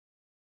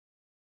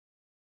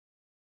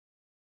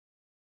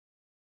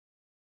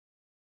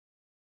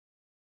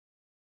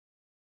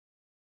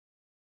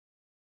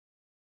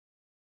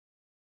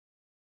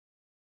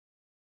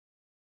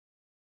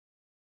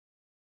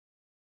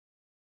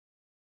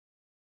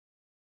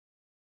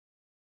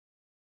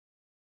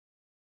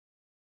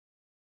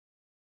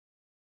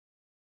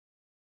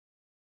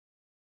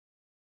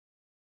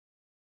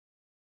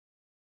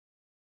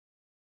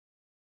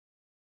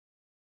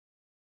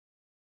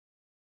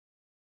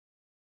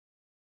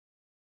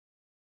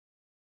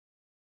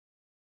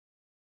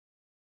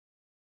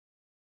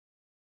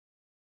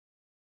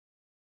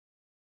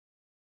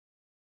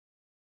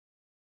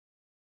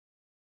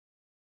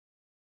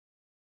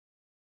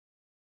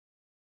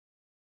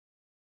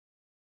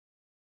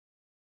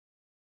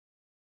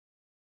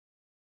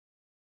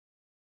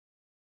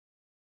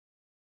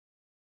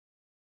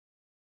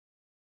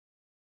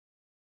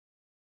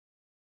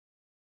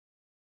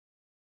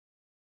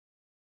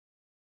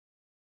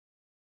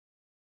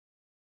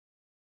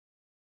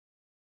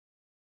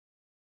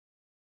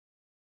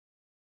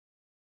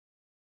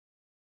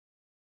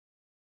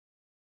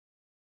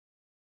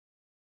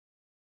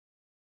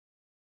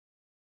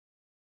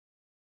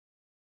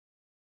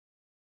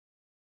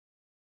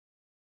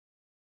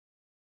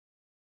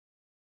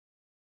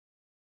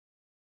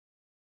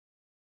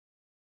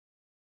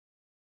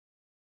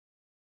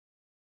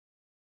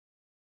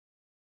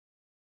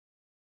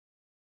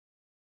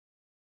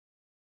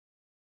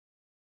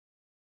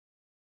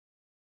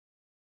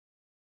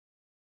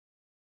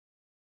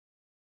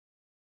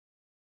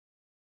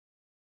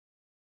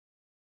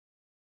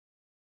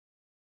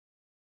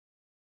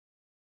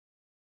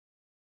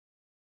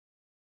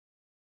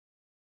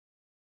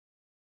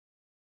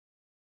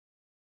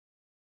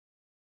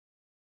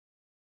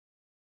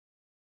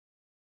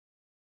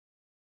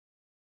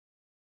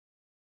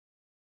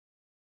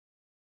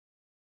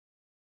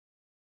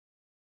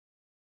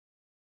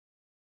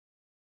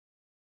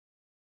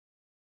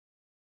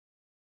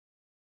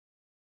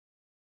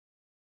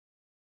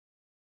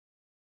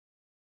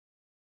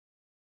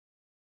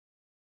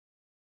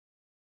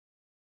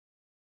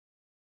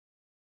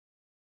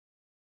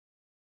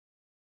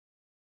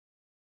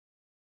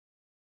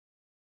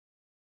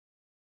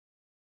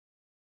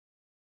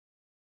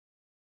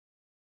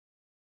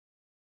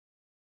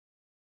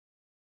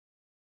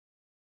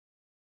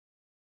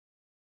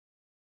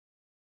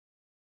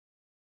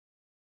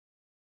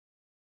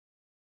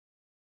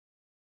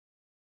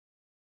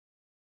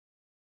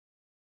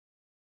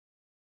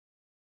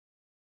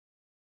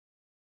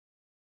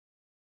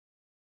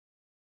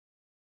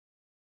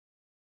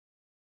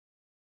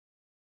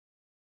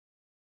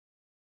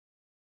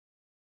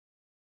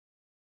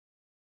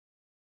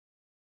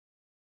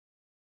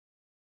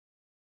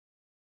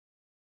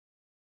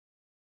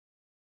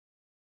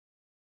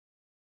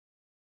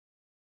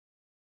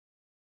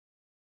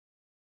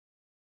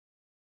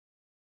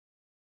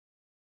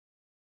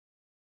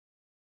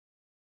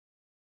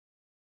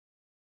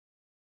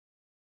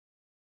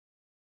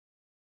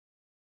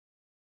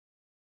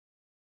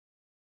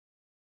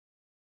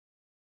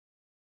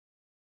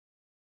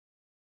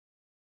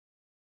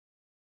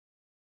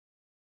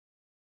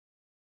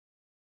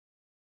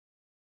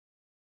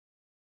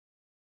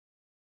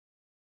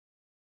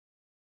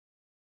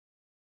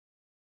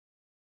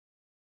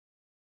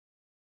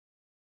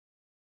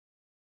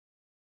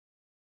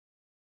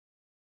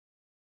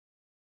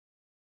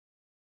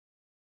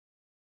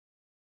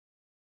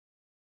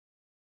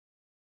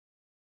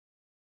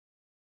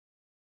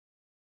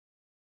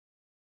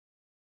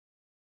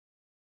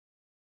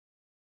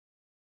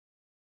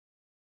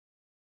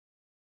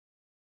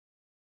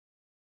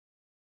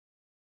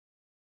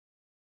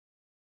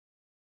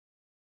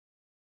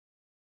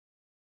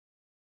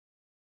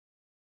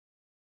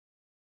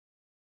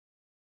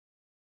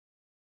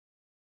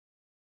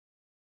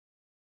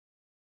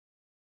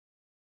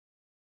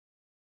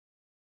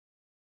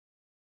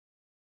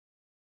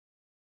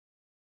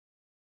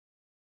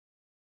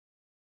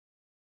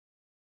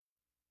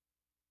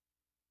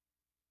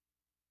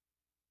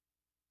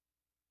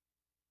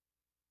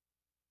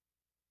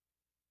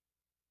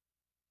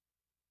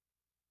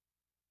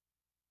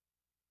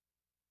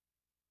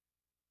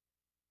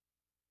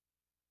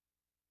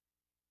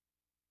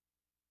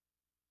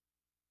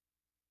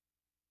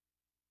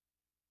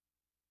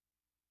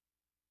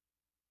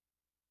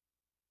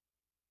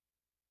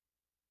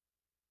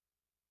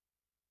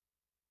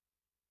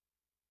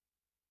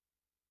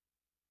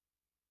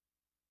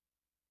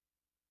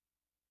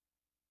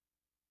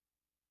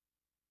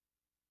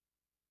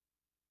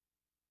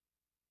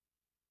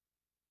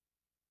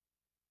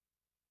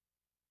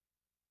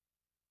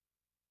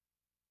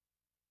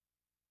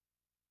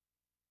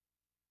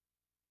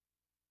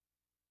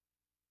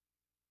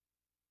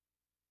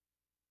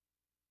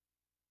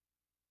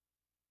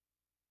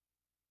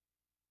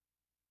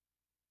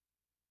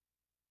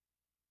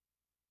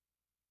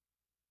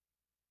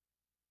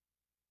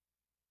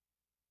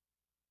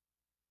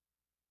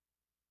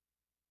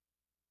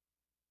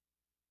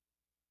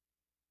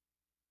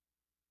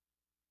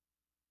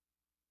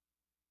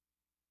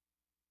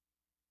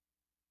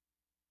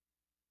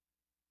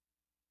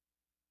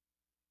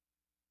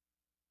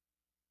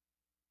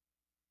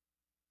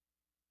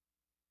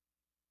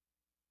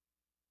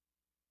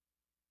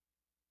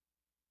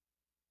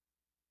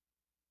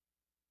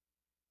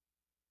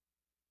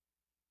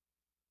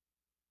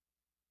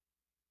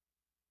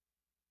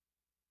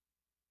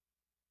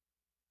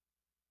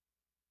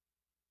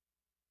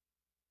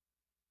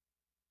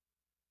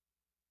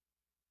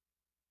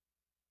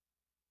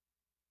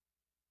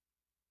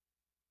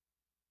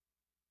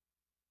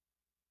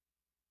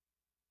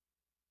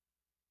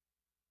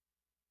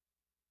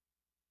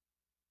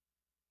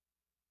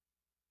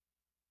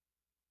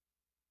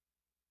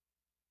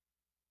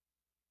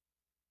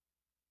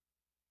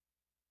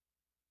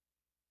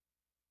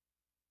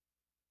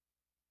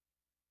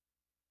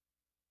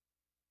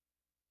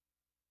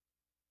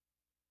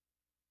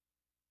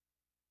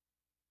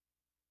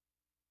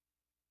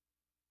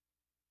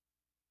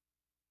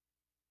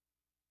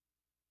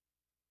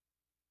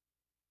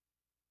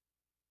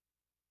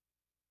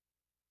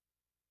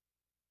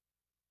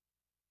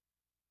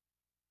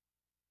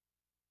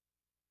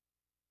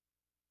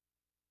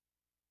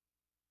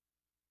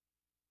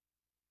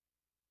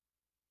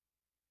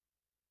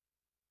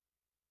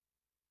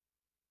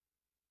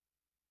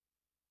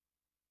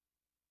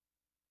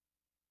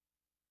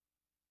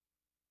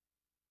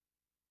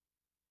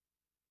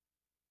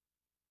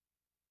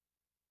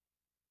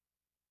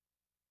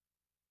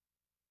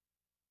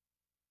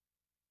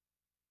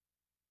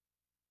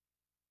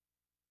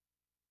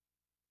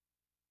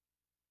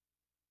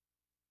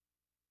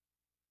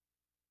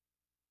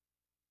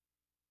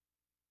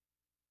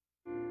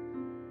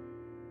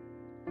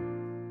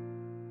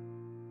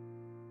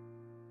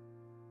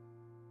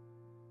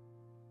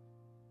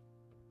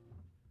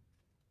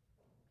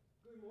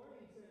Good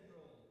morning,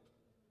 Central.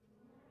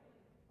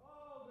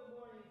 Oh, good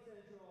morning,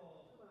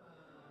 Central. Come on.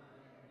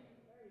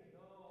 There you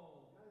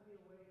go. Gotta be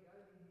awake,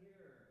 gotta be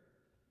here.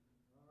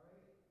 All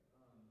right.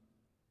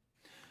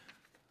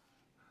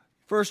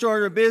 First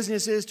order of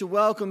business is to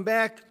welcome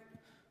back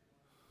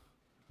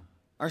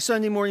our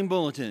Sunday morning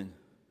bulletin.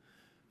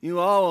 You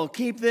all will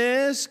keep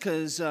this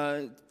because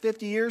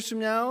 50 years from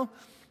now,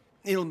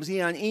 it'll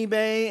be on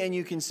eBay and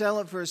you can sell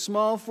it for a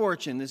small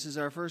fortune. This is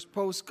our first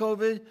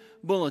post-COVID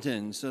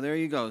bulletin. So there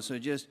you go. So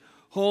just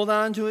hold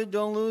on to it.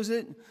 Don't lose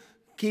it.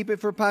 Keep it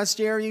for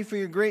posterity for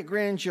your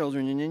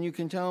great-grandchildren, and then you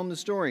can tell them the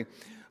story.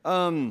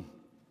 Other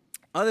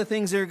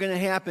things that are going to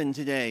happen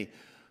today.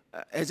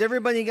 Has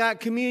everybody got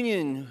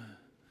communion?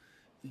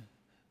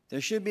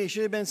 There should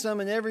have been some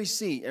in every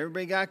seat.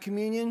 Everybody got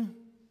communion?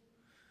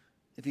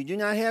 If you do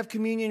not have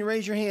communion,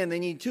 raise your hand. They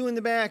need 2 in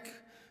the back,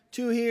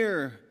 2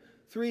 here,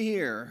 3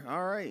 here.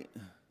 All right.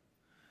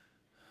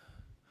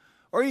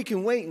 Or you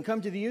can wait and come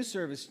to the youth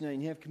service tonight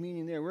and have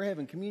communion there. We're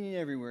having communion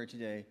everywhere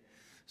today.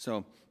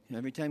 So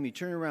every time you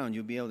turn around,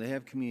 you'll be able to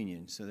have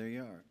communion. So there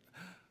you are.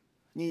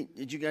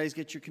 Did you guys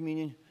get your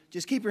communion?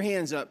 Just keep your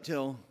hands up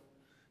till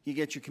you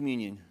get your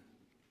communion.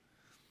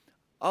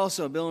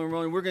 Also, Bill and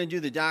Ronan, we're going to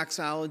do the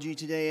doxology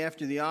today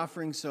after the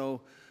offering.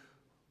 So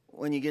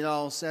when you get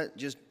all set,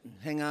 just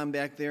hang on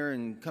back there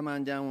and come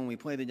on down when we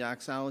play the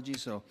doxology.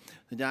 So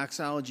the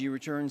doxology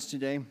returns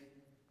today.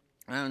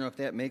 I don't know if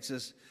that makes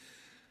us,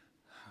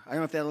 I don't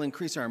know if that'll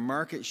increase our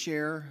market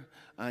share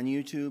on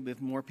YouTube,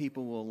 if more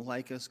people will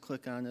like us,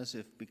 click on us,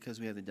 if because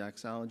we have the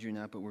doxology or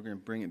not, but we're going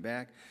to bring it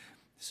back.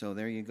 So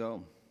there you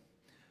go.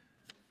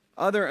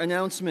 Other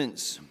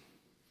announcements.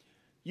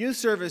 Youth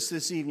service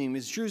this evening.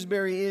 Ms.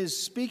 Shrewsbury is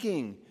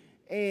speaking,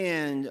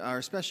 and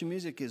our special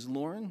music is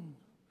Lauren.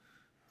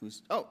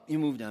 Oh, you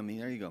moved on me.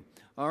 There you go.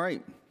 All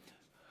right.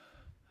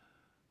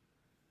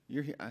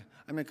 You're here.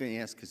 I'm not going to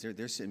ask because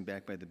they're sitting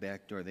back by the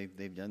back door.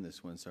 They've done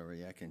this once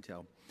already. I can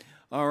tell.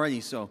 All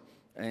righty. So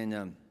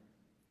and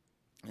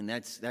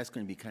that's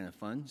going to be kind of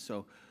fun.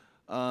 So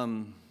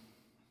tomorrow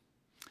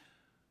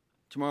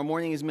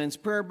morning is men's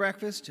prayer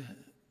breakfast.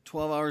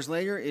 12 hours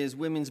later is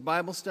women's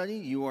Bible study.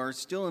 You are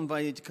still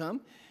invited to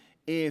come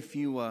if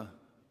you are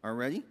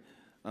ready.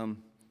 Well,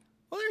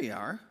 there you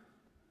are.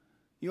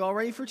 You all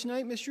ready for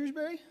tonight, Miss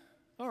Shrewsbury?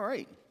 All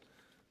right.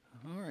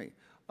 All right.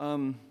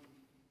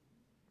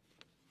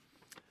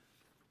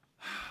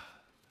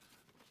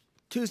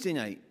 Tuesday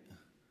night,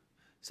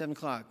 7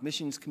 o'clock.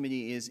 Missions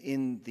Committee is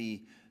in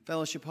the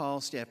Fellowship Hall.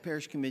 Staff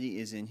Parish Committee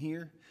is in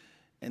here.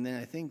 And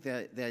then I think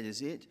that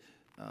is it.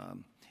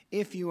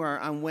 If you are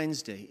on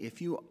Wednesday,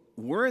 if you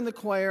were in the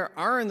choir,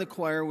 are in the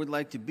choir, would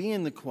like to be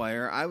in the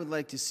choir, I would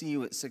like to see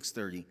you at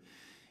 6:30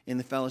 in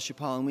the Fellowship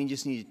Hall. And we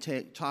just need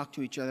to talk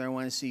to each other. I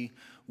want to see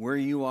where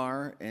you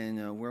are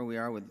and where we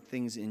are with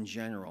things in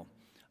general.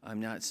 I'm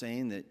not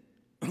saying that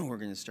we're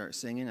going to start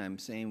singing. I'm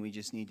saying we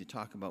just need to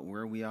talk about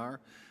where we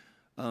are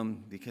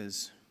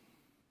because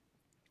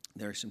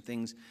there are some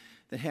things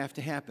that have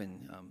to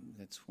happen.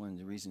 That's one of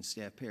the reasons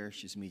Staff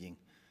Parish is meeting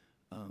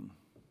on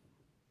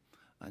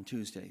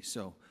Tuesday.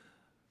 So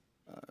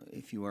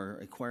if you are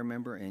a choir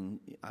member, and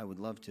I would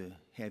love to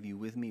have you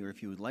with me, or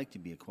if you would like to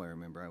be a choir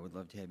member, I would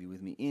love to have you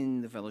with me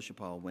in the Fellowship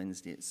Hall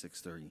Wednesday at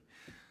 6:30.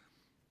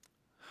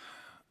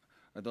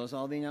 Are those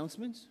all the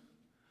announcements?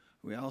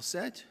 Are we all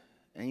set?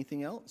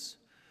 Anything else?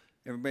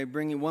 Everybody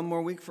bring in one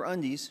more week for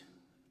undies.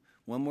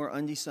 One more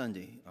undie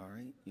Sunday. All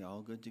right? You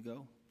all good to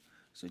go?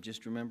 So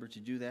just remember to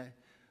do that.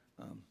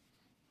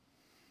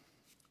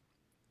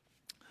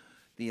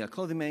 The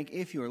clothing bank,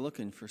 if you are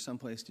looking for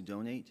someplace to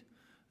donate,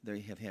 they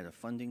have had a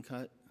funding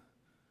cut.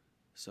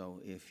 So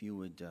if you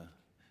would,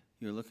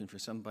 you're looking for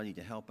somebody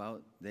to help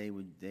out, they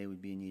would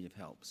be in need of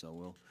help.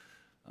 So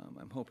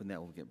I'm hoping that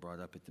will get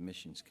brought up at the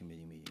Missions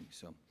Committee meeting.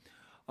 So,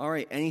 all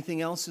right.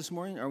 Anything else this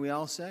morning? Are we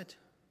all set?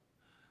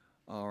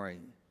 All right.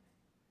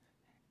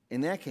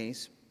 In that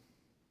case,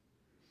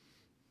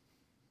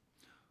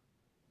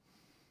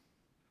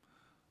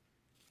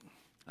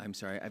 I'm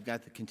sorry, I've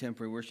got the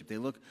contemporary worship. They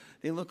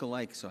look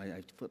alike, so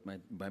I flipped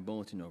my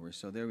bulletin over.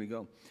 So there we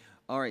go.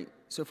 All right,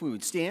 so if we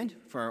would stand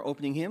for our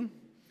opening hymn,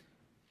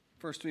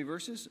 first 3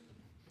 verses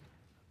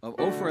of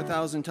 "Oh, for a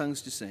Thousand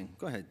Tongues to Sing."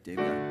 Go ahead,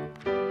 David.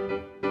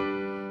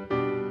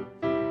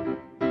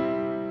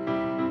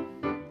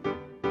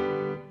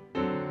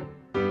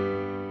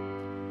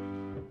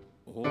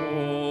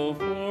 Oh,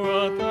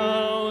 for a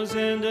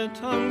thousand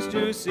tongues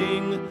to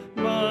sing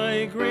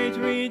my great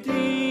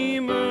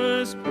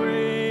Redeemer's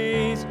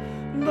praise,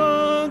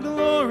 the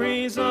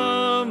glories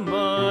of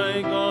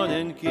my God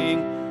and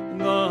King,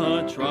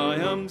 the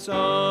triumphs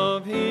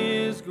of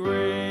his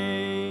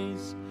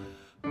grace.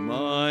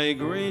 My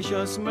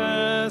gracious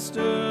Master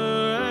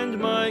and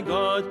my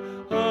God,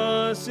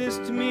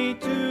 assist me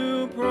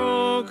to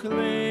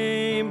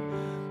proclaim,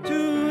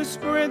 to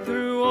spread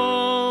through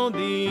all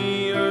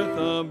the earth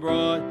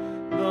abroad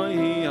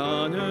the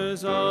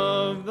honors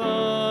of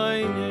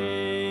thy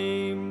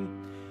name.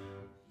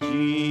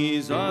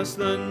 Jesus,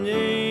 the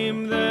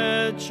name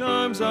that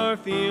charms our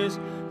fears,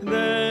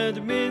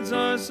 that bids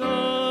us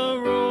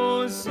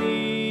arose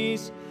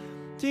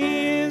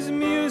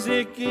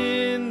music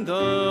in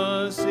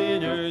the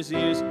sinner's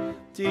ears,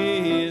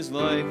 tis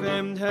life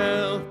and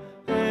health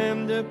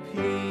and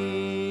peace.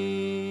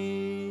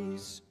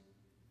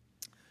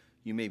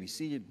 You may be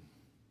seated.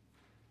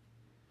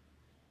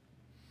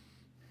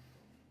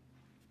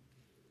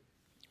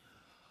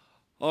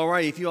 All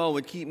right, if you all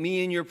would keep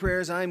me in your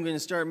prayers, I'm going to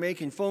start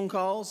making phone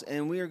calls,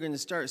 and we are going to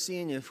start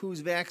seeing if who's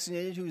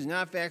vaccinated, who's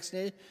not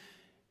vaccinated.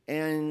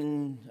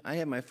 And I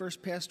have my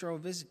first pastoral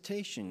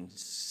visitation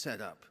set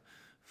up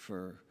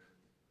for,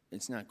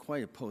 it's not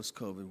quite a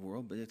post-COVID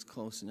world, but it's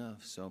close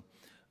enough. So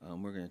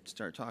we're going to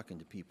start talking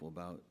to people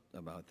about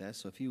that.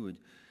 So if you would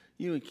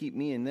keep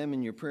me and them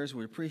in your prayers,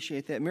 we'd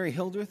appreciate that. Mary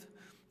Hildreth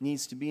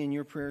needs to be in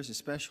your prayers,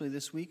 especially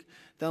this week.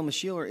 Thelma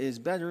Sheeler is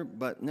better,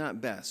 but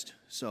not best.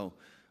 So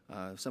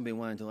somebody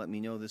wanted to let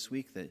me know this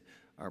week that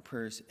our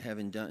prayers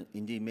haven't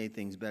indeed made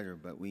things better,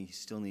 but we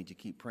still need to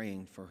keep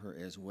praying for her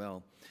as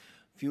well.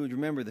 If you would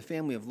remember the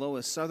family of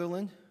Lois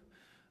Sutherland,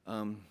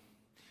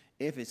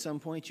 if at some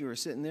point you are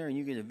sitting there and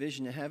you get a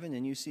vision of heaven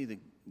and you see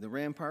the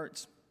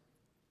ramparts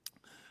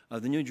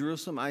of the New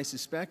Jerusalem, I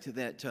suspect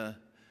that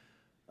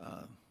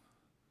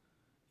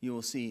you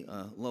will see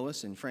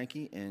Lois and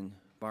Frankie and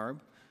Barb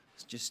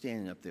just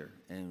standing up there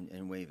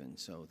and waving.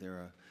 So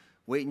they're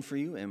waiting for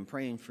you and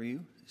praying for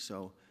you.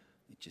 So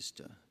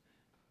just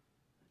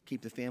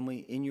keep the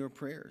family in your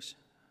prayers.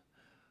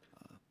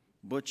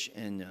 Butch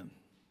and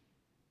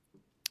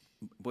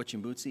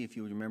Bootsy, if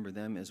you would remember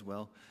them as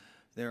well.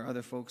 There are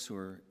other folks who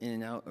are in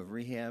and out of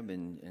rehab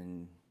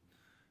and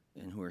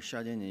who are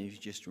shut in, and if you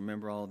just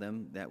remember all of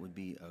them, that would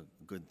be a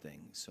good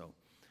thing. So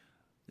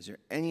is there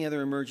any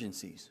other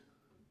emergencies?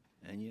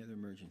 Any other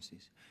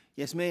emergencies?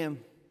 Yes, ma'am.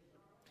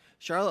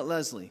 Charlotte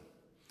Leslie.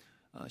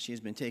 She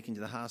has been taken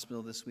to the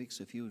hospital this week,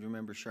 so if you would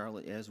remember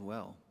Charlotte as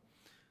well.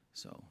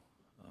 So,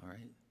 all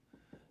right.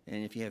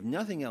 And if you have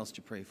nothing else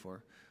to pray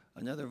for,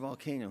 another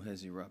volcano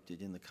has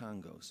erupted in the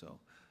Congo, so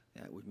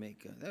that would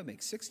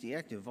make 60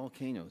 active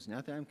volcanoes.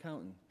 Not that I'm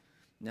counting.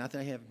 Not that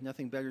I have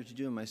nothing better to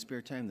do in my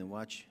spare time than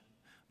watch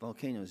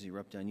volcanoes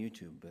erupt on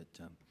YouTube, but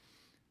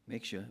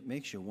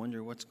makes you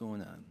wonder what's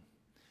going on.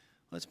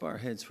 Let's bow our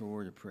heads for a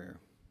word of prayer.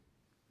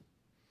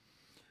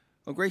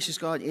 Oh, gracious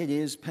God, it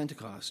is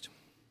Pentecost.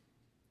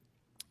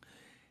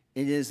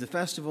 It is the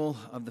festival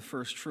of the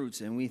first fruits,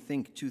 and we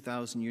think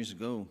 2,000 years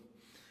ago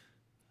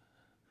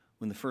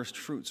when the first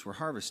fruits were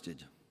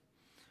harvested,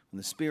 when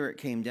the Spirit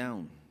came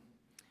down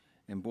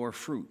and bore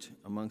fruit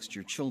amongst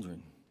your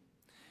children.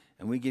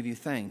 And we give you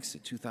thanks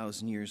that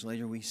 2,000 years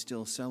later we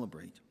still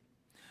celebrate.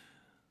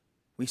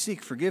 We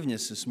seek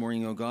forgiveness this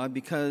morning, O God,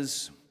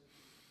 because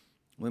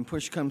when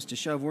push comes to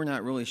shove, we're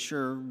not really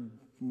sure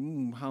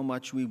how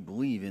much we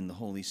believe in the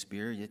Holy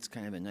Spirit. It's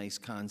kind of a nice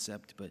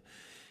concept, but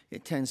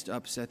it tends to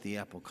upset the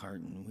apple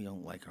cart, and we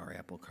don't like our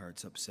apple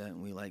carts upset,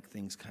 and we like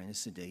things kind of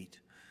sedate.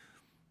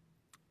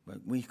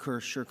 But we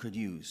sure could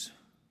use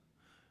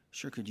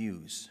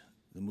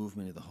the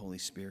movement of the Holy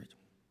Spirit.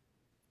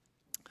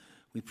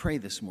 We pray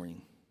this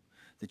morning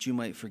that you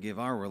might forgive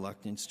our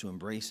reluctance to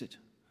embrace it,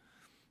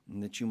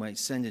 and that you might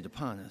send it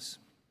upon us,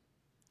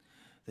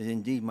 that it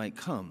indeed might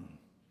come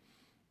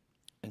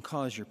and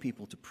cause your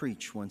people to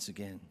preach once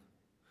again,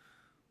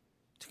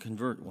 to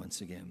convert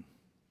once again,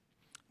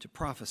 to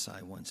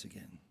prophesy once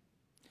again.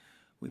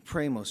 We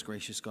pray, most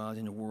gracious God,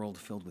 in a world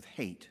filled with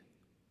hate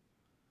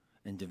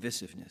and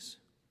divisiveness,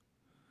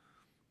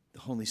 the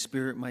Holy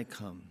Spirit might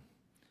come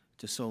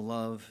to sow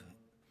love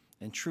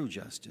and true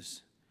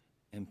justice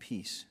and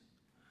peace,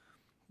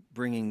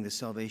 bringing the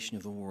salvation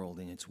of the world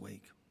in its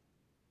wake.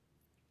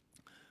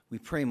 We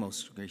pray,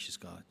 most gracious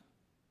God,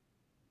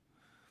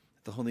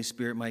 that the Holy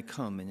Spirit might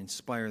come and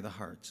inspire the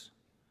hearts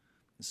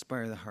of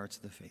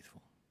the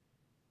faithful.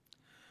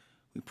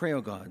 We pray,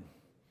 O God,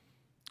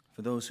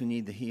 for those who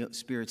need the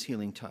Spirit's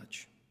healing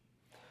touch,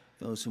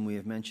 those whom we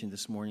have mentioned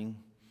this morning,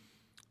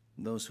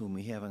 those whom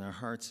we have in our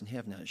hearts and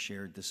have not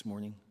shared this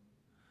morning,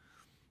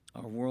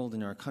 our world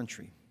and our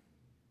country.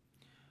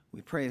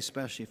 We pray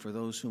especially for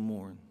those who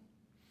mourn,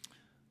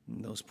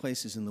 in those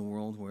places in the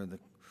world where the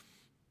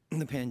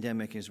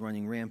pandemic is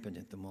running rampant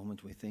at the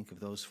moment. We think of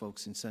those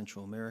folks in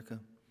Central America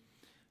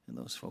and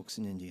those folks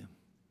in India.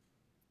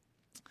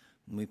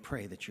 And we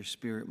pray that your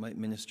Spirit might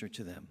minister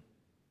to them.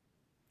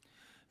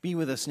 Be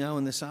with us now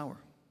in this hour,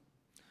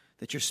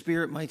 that your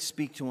Spirit might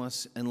speak to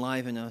us,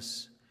 enliven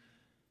us,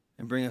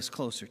 and bring us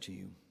closer to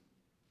you.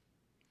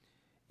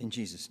 In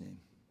Jesus' name,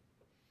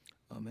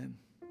 amen.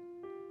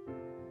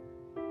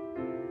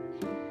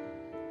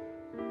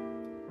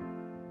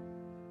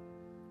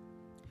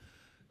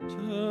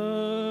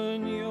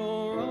 Turn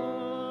your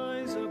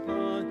eyes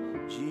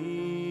upon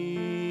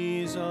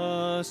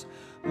Jesus,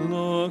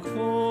 look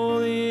full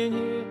in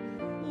his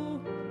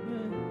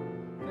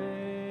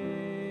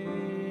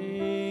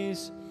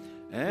face,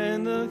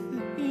 and the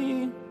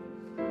thing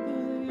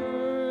of the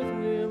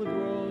earth will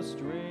grow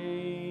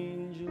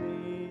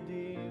strangely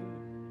dim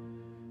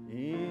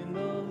in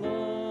the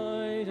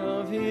light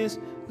of his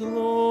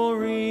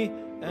glory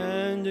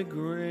and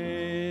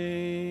grace.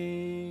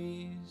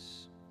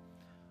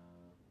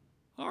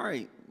 All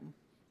right,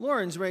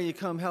 Lauren's ready to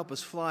come help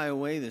us fly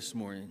away this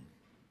morning.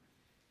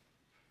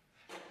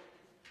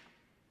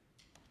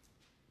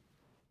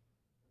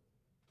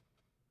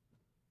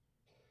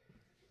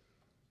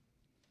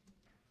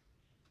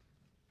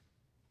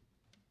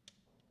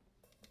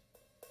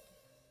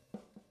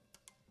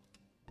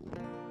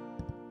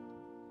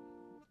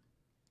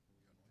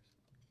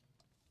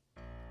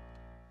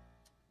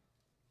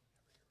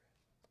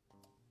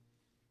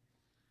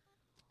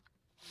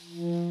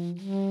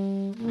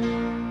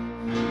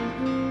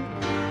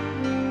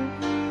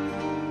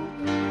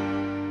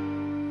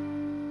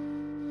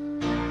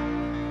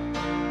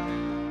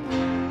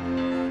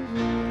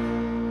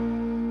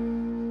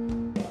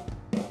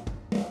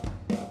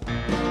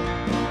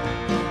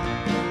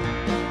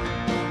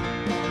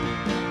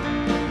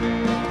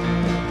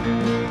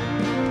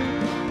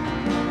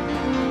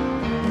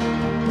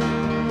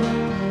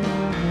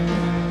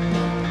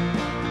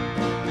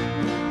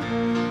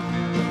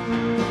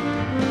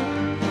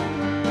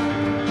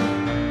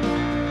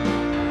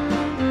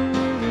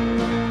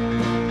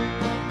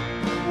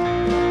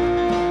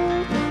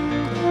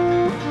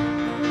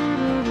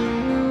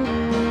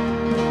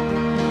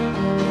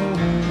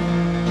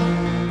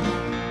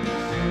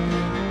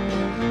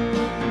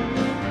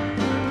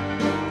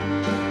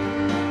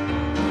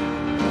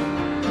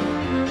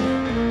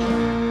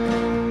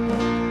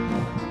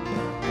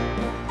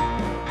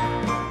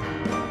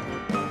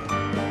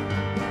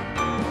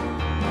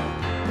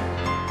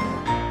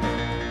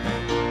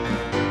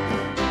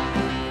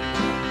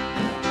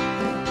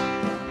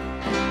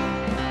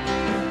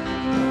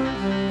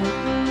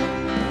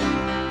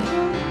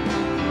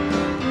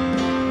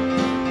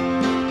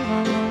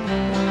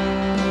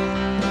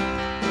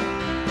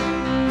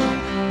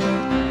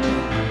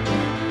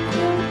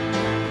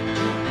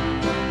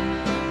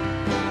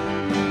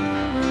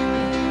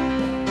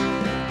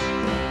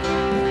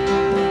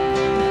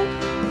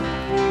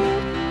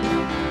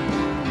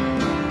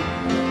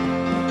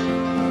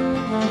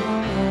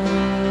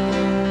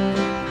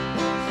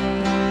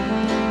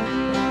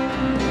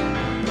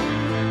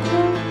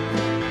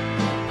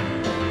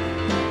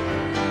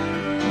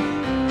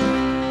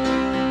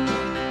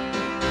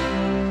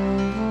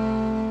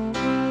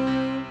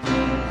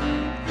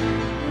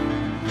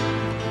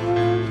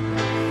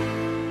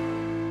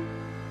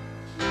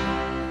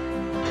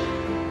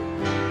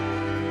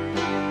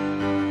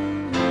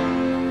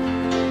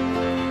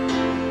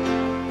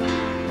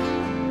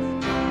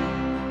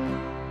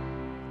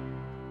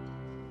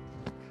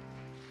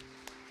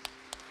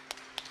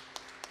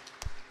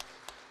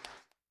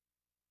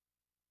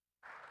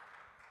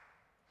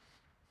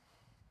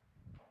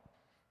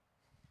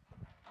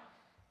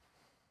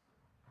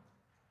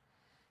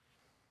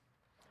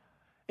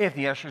 If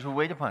the ushers will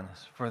wait upon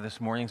us for this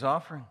morning's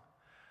offering.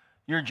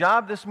 Your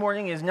job this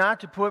morning is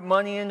not to put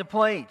money in the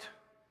plate.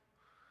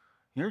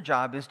 Your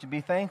job is to be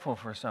thankful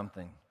for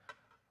something.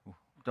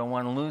 Don't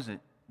want to lose it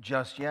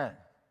just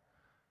yet.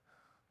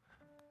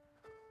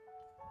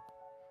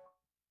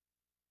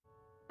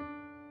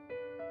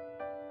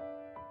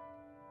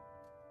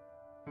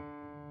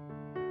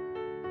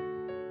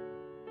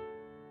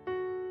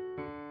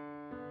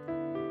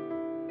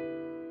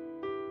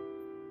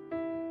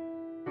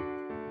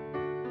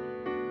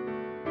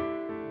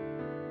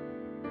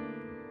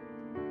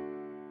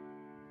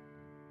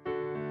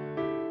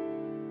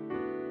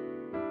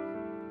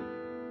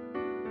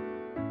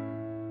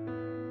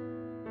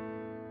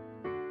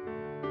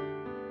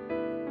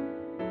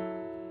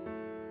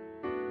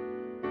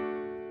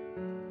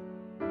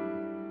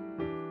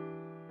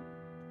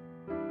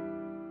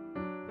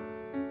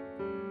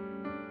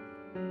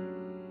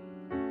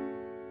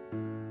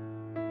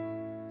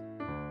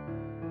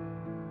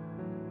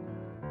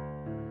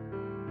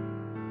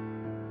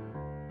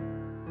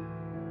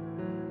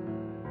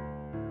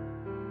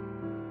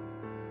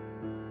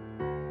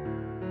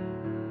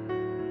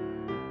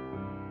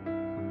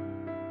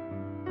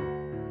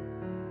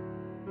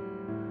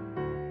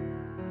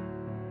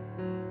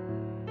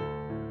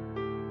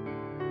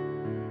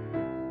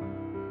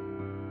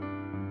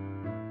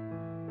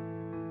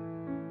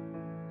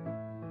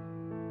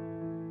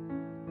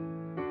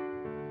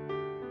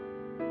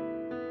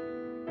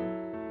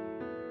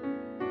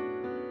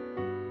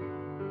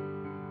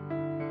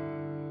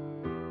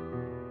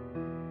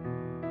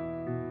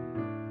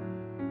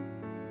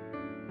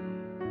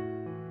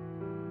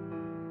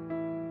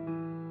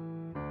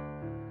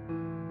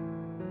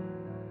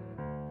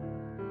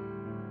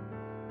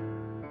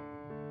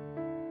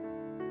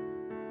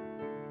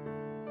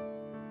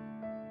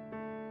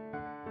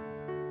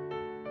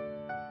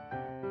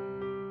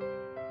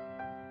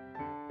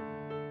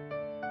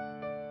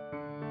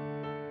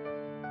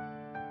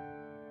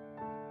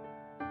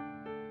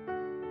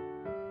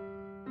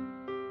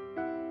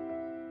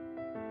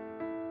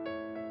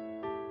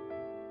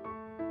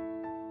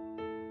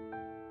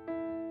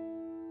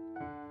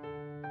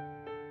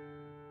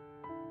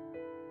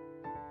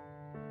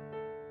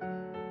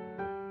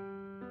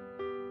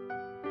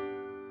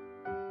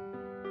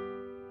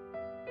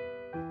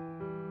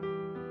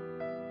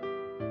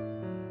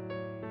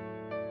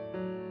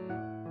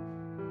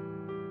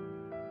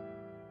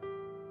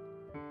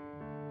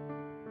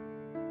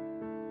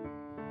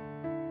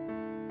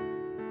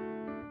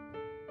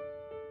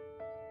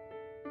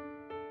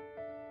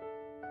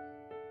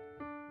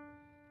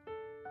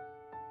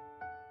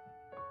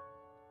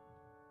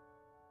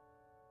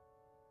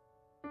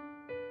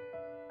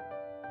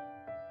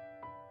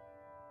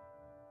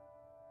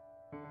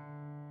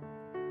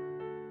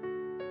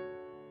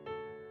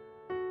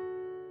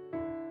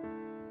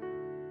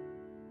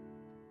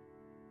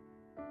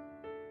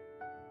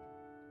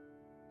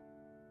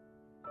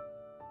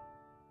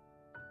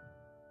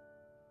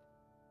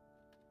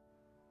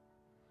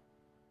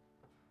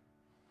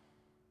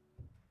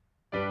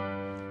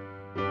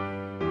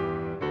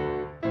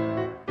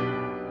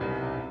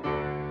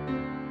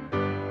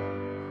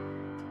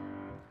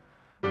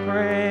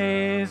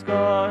 Praise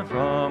God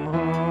from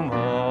whom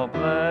all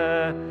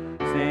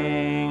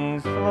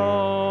blessings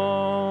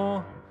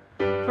flow.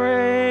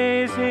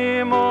 Praise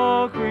him,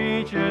 all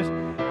creatures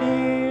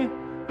here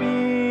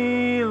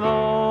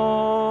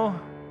below.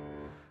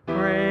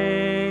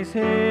 Praise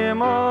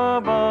him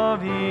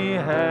above, ye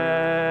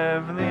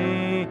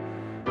heavenly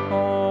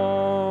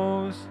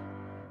hosts.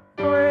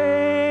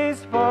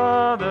 Praise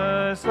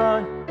Father,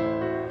 Son,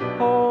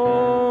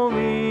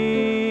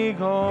 Holy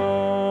Ghost.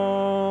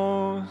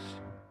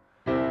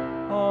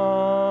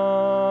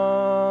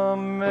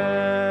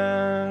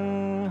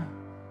 Amen.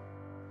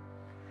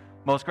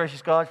 Most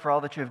gracious God, for all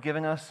that you have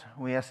given us,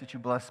 we ask that you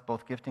bless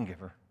both gift and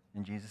giver.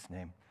 In Jesus'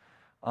 name,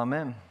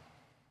 amen.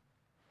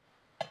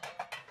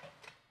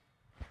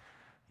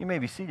 You may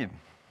be seated.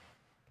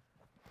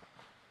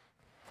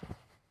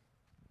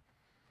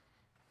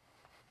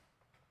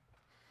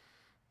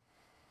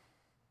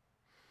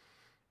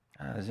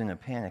 I was in a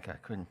panic. I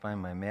couldn't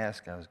find my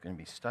mask. I was going to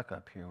be stuck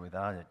up here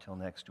without it till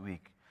next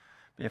week.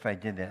 But if I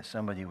did that,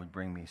 somebody would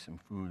bring me some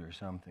food or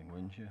something,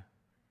 wouldn't you?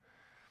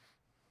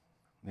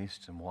 At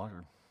least some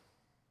water.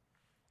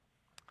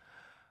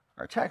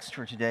 Our text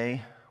for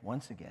today,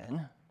 once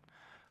again,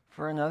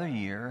 for another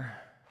year,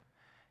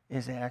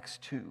 is Acts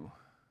 2.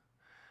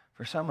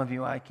 For some of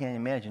you, I can't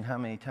imagine how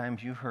many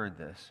times you've heard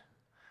this.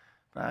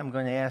 But I'm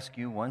going to ask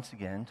you once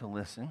again to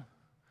listen.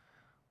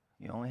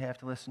 You only have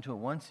to listen to it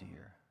once a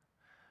year.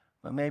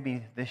 But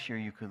maybe this year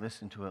you could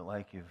listen to it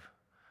like you're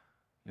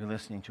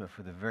listening to it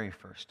for the very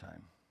first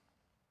time.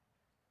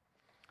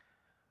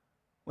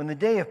 When the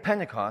day of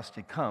Pentecost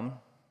had come,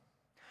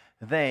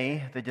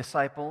 they, the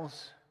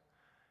disciples,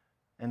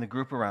 and the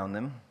group around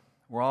them,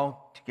 were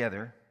all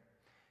together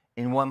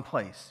in one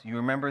place. You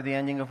remember the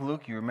ending of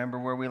Luke? You remember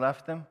where we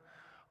left them?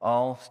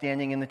 All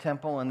standing in the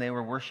temple, and they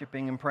were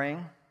worshiping and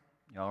praying.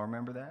 Y'all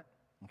remember that?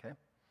 Okay.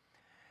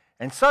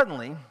 And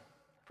suddenly,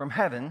 from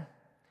heaven,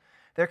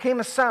 there came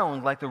a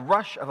sound like the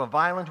rush of a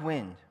violent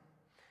wind,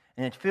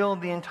 and it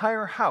filled the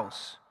entire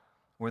house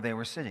where they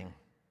were sitting.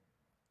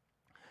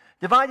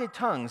 Divided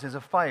tongues as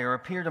of fire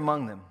appeared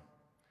among them,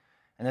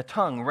 and a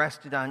tongue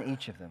rested on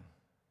each of them.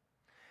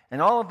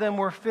 And all of them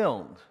were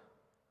filled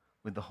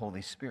with the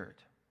Holy Spirit,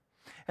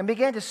 and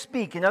began to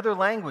speak in other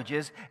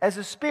languages as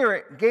the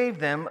Spirit gave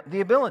them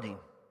the ability.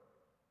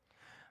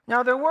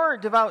 Now there were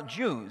devout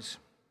Jews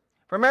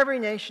from every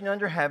nation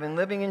under heaven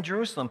living in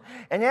Jerusalem.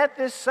 And at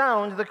this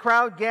sound the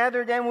crowd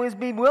gathered and was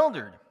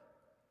bewildered,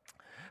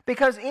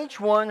 because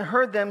each one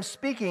heard them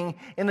speaking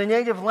in the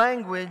native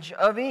language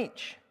of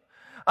each.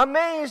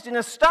 Amazed and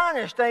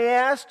astonished, they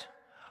asked,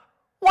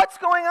 "What's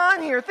going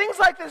on here? Things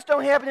like this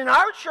don't happen in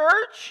our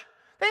church.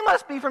 They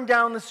must be from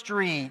down the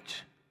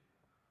street."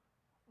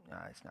 No,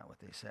 it's not what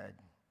they said.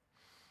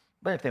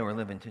 But if they were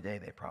living today,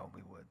 they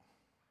probably would.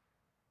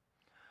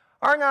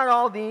 Are not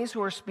all these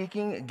who are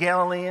speaking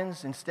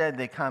Galileans? Instead,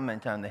 they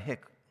comment on the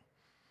hick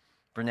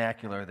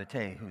vernacular of the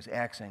day, whose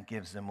accent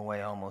gives them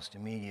away almost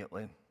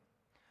immediately.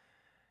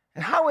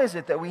 And how is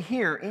it that we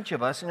hear, each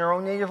of us, in our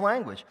own native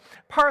language?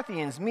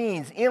 Parthians,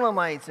 Medes,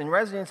 Elamites, and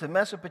residents of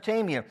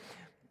Mesopotamia,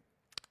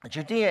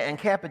 Judea and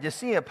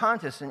Cappadocia,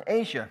 Pontus and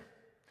Asia,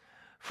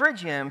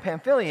 Phrygia and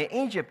Pamphylia,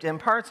 Egypt, and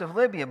parts of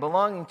Libya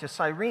belonging to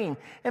Cyrene,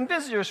 and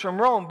visitors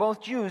from Rome, both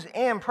Jews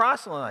and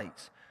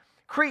proselytes,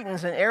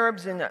 Cretans and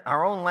Arabs in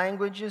our own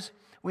languages,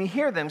 we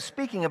hear them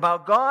speaking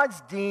about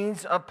God's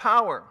deeds of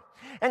power.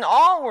 And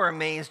all were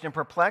amazed and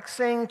perplexed,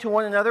 saying to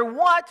one another,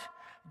 "What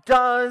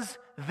does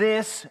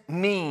this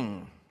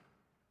mean?"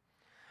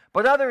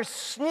 But others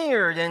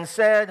sneered and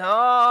said,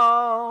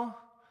 "Oh,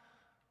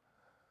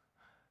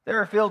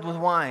 they're filled with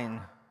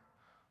wine,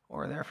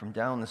 or they're from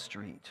down the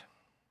street."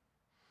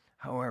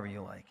 However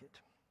you like it.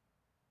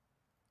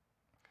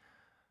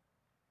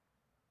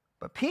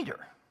 But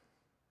Peter,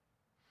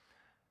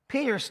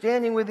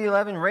 standing with the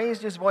 11,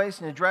 raised his voice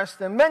and addressed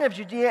them, "Men of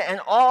Judea and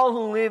all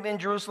who live in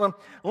Jerusalem,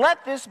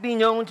 let this be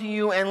known to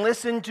you and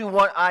listen to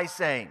what I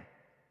say.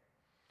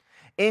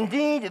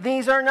 Indeed,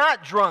 these are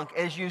not drunk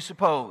as you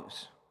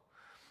suppose,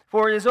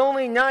 for it is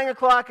only 9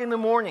 o'clock in the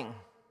morning.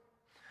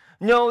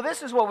 No,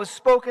 this is what was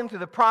spoken through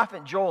the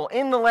prophet Joel.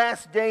 In the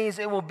last days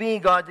it will be,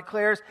 God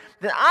declares,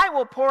 that I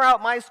will pour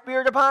out my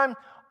Spirit upon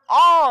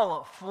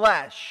all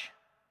flesh."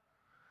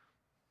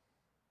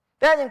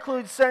 That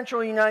includes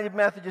Central United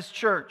Methodist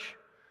Church,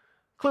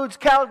 includes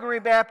Calgary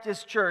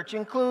Baptist Church,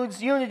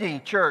 includes Unity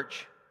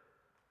Church.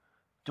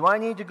 Do I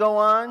need to go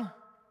on?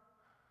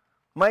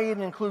 Might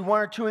even include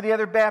one or two of the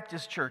other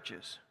Baptist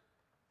churches.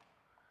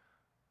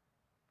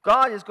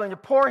 God is going to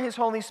pour His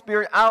Holy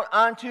Spirit out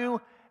onto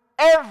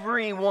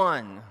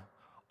everyone.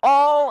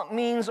 All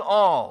means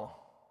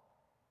all.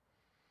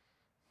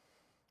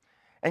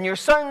 "And your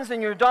sons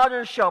and your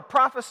daughters shall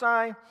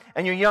prophesy,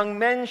 and your young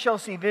men shall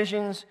see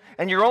visions,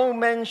 and your old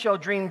men shall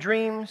dream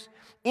dreams.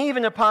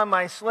 Even upon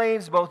my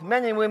slaves, both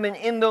men and women,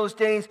 in those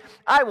days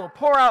I will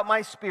pour out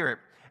my Spirit,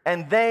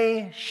 and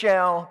they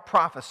shall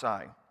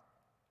prophesy.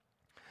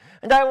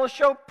 And I will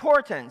show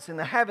portents in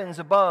the heavens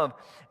above,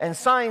 and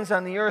signs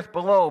on the earth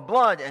below,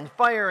 blood and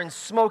fire and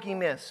smoky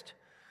mist.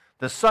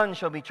 The sun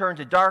shall be turned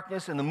to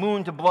darkness and the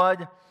moon to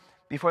blood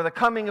before the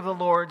coming of the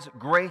Lord's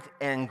great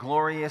and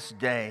glorious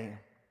day.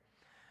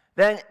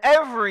 Then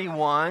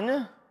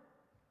everyone,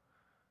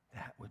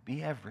 that would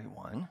be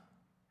everyone,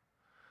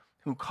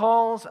 who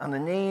calls on the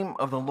name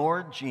of the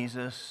Lord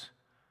Jesus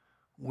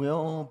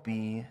will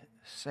be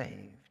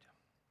saved.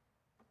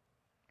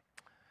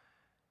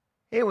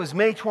 It was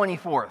May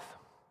 24th.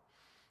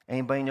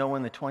 Anybody know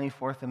when the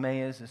 24th of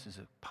May is? This is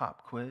a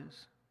pop quiz.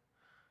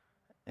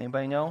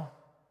 Anybody know?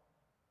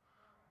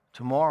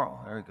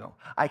 Tomorrow. There we go.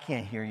 I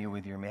can't hear you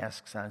with your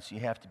masks on, so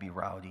you have to be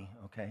rowdy,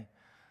 okay?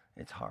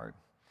 It's hard.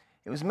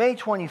 It was May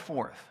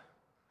 24th,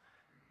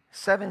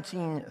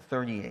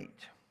 1738.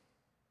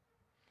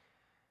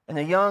 And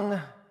a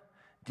young,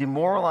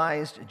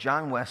 demoralized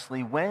John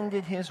Wesley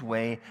wended his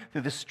way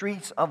through the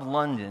streets of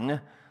London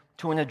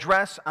to an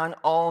address on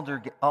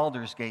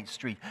Aldersgate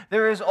Street.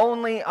 There is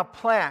only a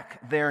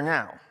plaque there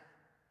now.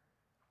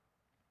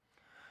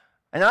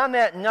 And on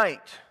that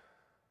night,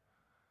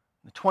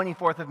 the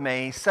 24th of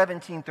May,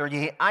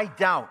 1738, I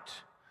doubt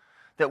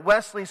that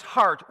Wesley's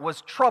heart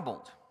was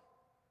troubled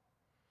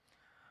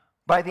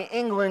by the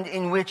England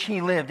in which he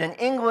lived, an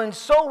England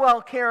so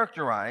well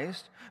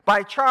characterized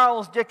by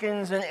Charles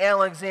Dickens and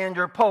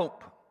Alexander Pope.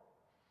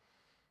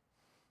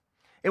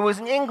 It was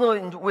an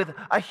England with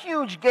a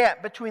huge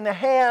gap between the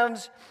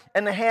haves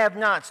and the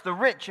have-nots, the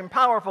rich and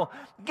powerful,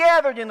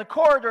 gathered in the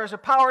corridors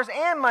of powers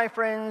and, my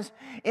friends,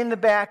 in the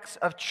backs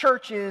of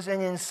churches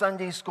and in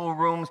Sunday school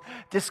rooms,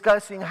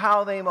 discussing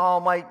how they all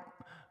might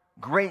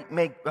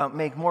make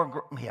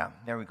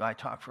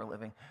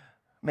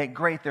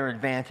great their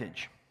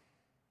advantage.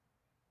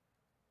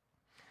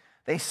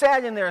 They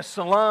sat in their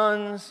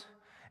salons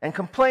and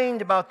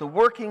complained about the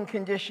working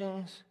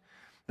conditions,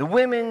 the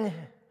women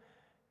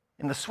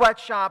in the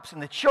sweatshops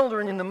and the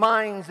children in the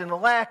mines and the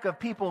lack of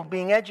people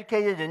being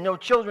educated and no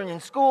children in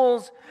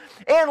schools.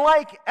 And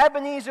like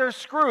Ebenezer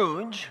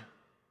Scrooge,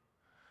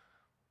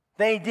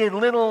 they did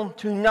little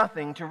to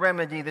nothing to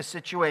remedy the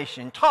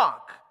situation.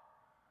 Talk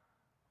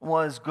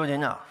was good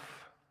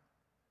enough.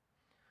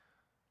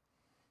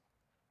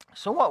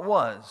 So what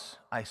was,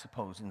 I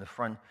suppose, in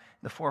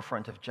the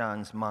forefront of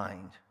John's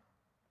mind?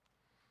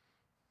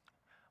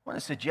 I want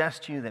to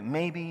suggest to you that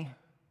maybe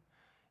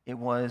it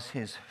was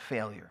his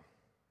failure.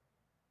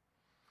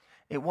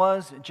 It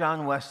was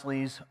John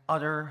Wesley's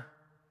utter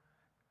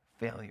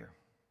failure.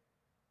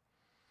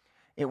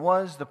 It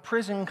was the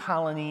prison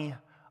colony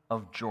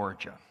of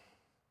Georgia.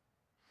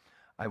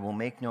 I will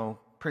make no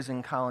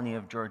prison colony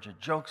of Georgia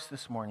jokes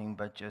this morning,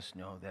 but just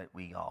know that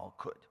we all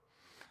could.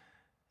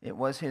 It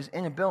was his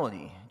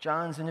inability,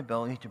 John's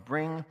inability, to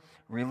bring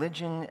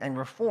religion and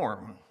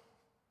reform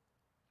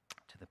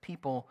to the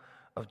people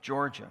of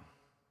Georgia.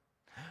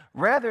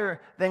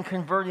 Rather than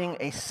converting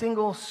a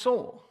single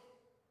soul,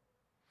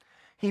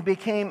 he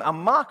became a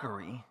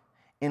mockery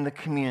in the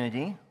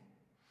community,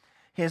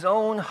 his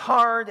own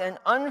hard and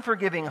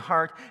unforgiving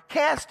heart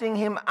casting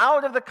him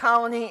out of the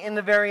colony in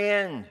the very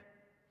end.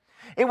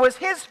 It was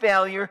his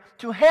failure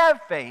to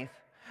have faith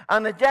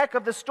on the deck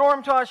of the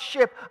storm-tossed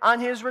ship on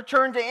his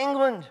return to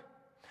England.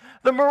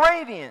 The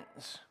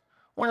Moravians,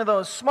 one of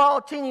those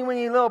small,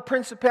 teeny-weeny little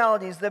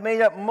principalities that made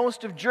up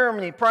most of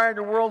Germany prior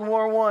to World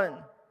War I,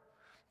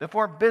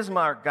 before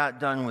Bismarck got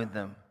done with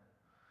them.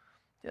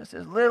 Just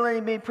as little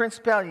itty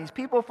principalities,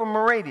 people from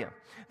Moravia.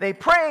 They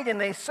prayed and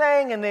they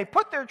sang and they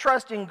put their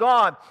trust in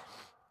God.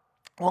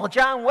 While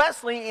John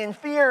Wesley, in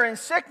fear and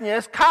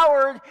sickness,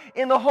 cowered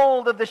in the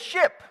hold of the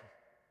ship.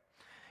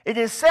 It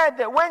is said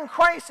that when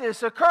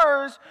crisis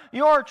occurs,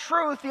 your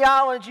true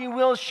theology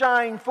will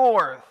shine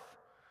forth.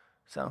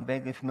 Sound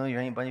vaguely familiar?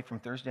 Anybody from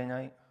Thursday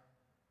night?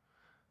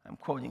 I'm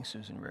quoting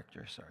Susan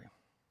Richter, sorry.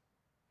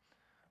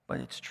 But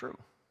it's true.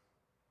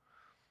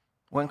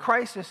 When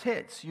crisis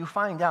hits, you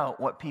find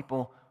out what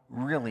people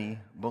really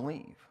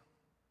believe.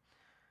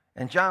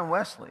 And John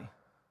Wesley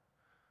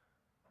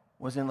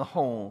was in the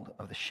hold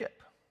of the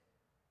ship.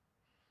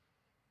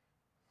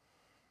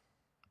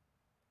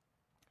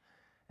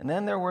 And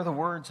then there were the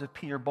words of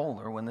Peter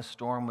Bowler when the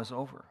storm was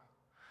over.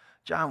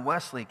 John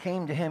Wesley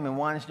came to him and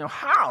wanted to know,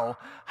 how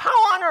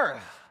on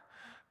earth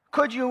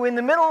could you, in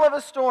the middle of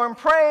a storm,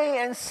 pray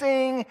and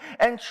sing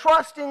and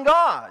trust in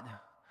God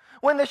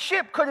when the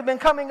ship could have been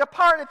coming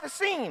apart at the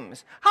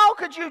seams? How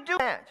could you do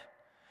that?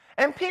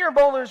 And Peter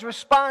Bowler's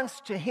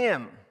response to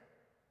him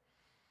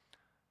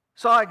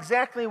saw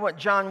exactly what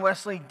John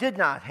Wesley did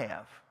not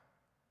have.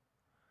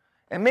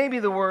 And maybe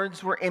the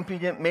words were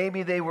impudent,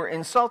 maybe they were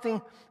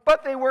insulting,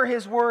 but they were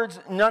his words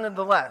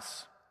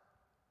nonetheless.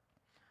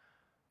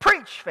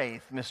 Preach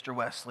faith, Mr.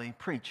 Wesley,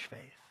 preach faith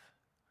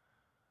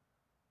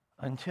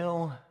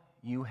until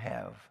you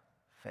have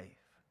faith.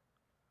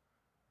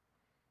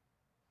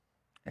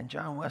 And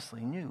John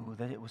Wesley knew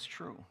that it was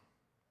true.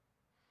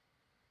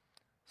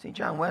 See,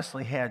 John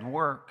Wesley had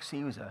works.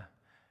 He was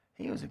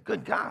a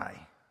good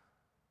guy.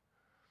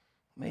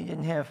 But he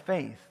didn't have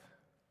faith.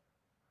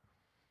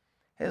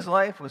 His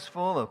life was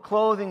full of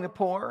clothing the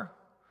poor,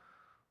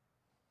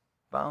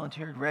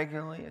 volunteered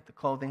regularly at the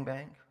clothing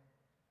bank,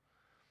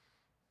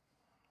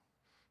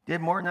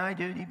 did more than I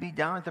do. He'd be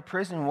down at the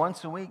prison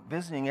once a week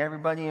visiting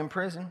everybody in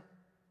prison.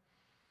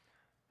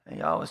 And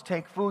he'd always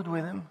take food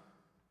with him.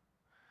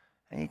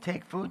 And he'd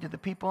take food to the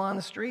people on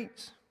the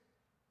streets.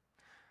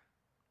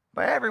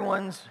 By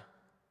everyone's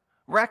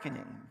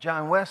reckoning,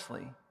 John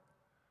Wesley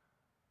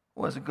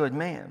was a good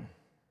man.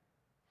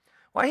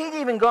 Why, he'd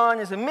even gone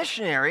as a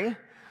missionary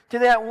to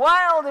that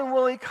wild and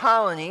woolly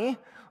colony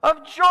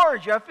of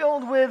Georgia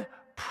filled with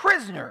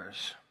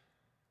prisoners,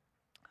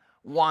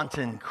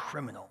 wanton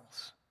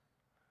criminals.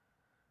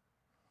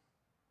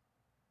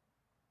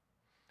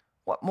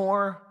 What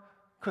more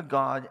could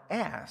God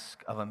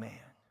ask of a man?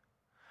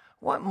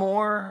 What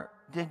more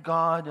did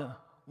God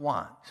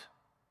want?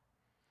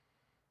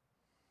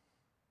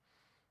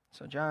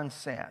 So John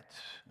sat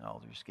in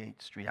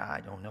Aldersgate Street.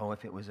 I don't know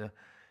if it was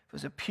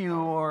a pew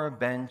or a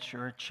bench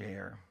or a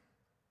chair.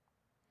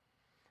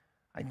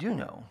 I do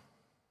know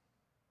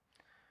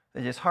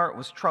that his heart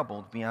was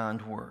troubled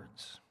beyond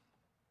words.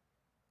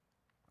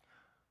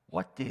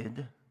 What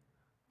did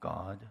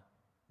God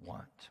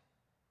want?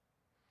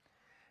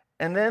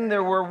 And then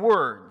there were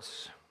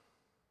words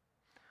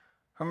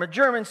from a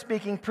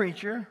German-speaking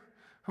preacher,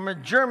 from a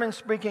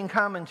German-speaking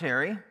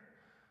commentary,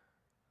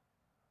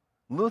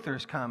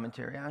 Luther's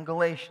commentary on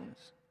Galatians.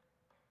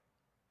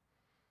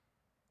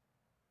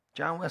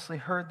 John Wesley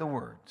heard the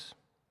words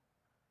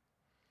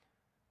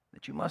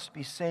that you must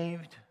be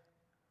saved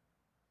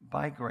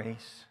by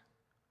grace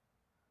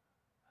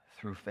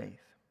through faith.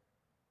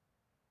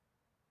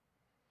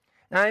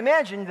 Now I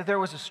imagine that there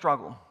was a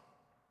struggle.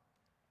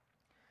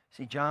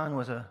 See, John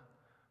was a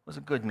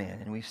good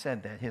man, and we've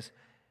said that.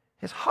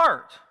 His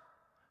heart,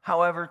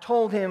 however,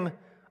 told him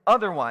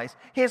otherwise.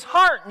 His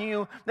heart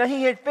knew that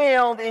he had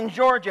failed in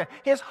Georgia.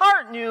 His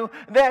heart knew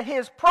that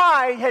his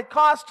pride had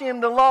cost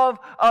him the love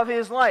of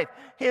his life.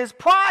 His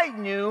pride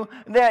knew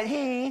that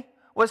he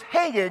was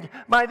hated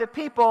by the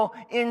people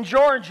in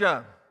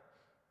Georgia.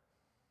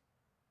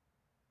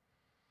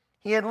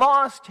 He had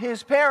lost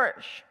his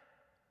parish.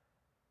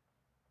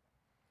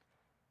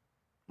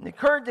 And it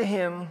occurred to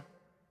him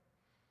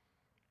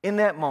in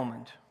that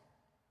moment,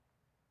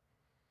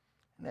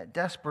 in that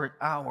desperate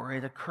hour,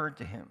 it occurred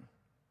to him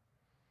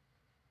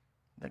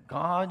that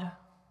God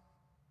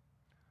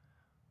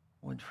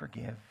would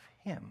forgive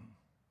him.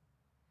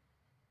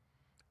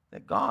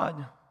 That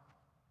God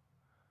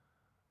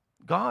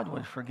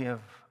would forgive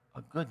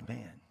a good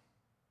man.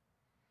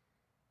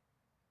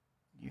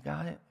 You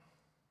got it?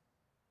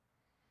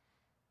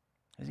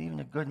 Because even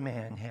a good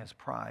man has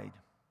pride.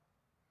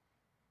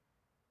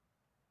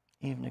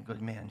 Even a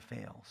good man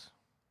fails.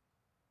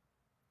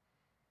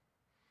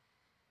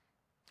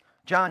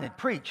 John had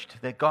preached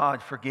that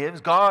God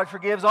forgives. God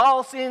forgives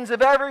all sins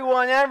of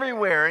everyone,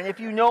 everywhere. And if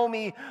you know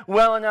me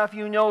well enough,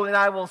 you know that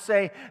I will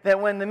say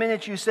that when the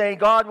minute you say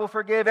God will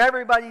forgive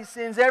everybody's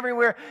sins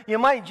everywhere, you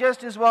might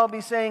just as well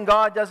be saying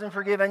God doesn't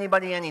forgive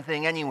anybody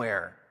anything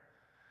anywhere.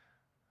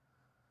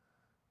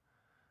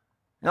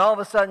 And all of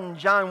a sudden,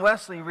 John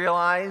Wesley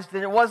realized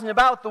that it wasn't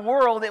about the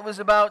world, it was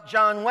about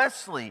John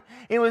Wesley.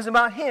 It was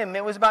about him.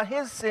 It was about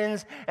his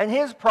sins and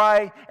his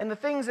pride and the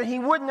things that he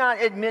would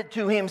not admit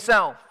to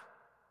himself.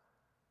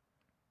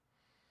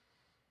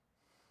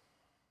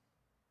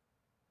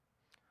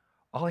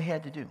 All he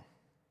had to do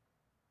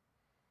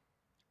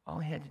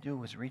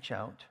was reach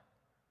out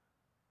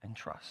and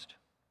trust.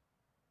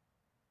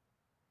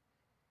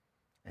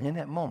 And in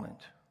that moment,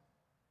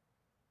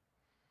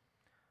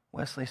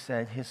 Wesley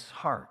said his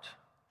heart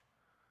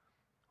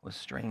was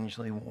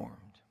strangely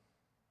warmed.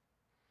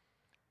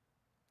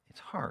 Its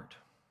heart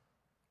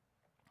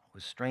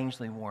was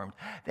strangely warmed.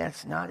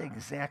 That's not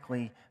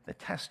exactly the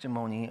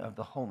testimony of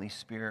the Holy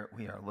Spirit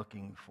we are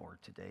looking for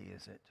today,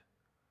 is it?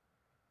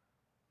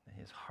 That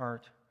his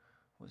heart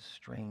was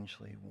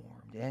strangely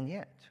warmed. And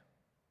yet,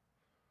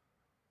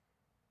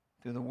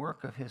 through the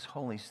work of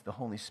the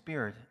Holy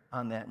Spirit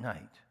on that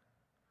night,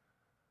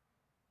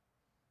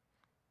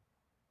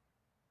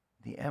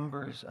 the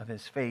embers of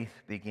his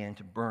faith began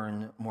to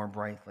burn more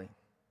brightly.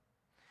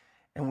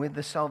 And with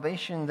the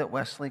salvation that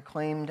Wesley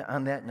claimed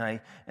on that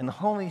night, and the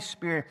Holy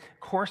Spirit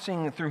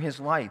coursing through his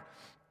life,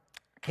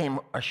 came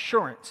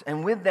assurance.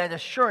 And with that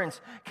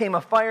assurance came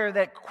a fire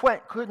that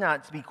could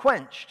not be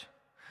quenched.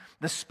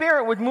 The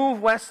Spirit would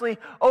move Wesley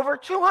over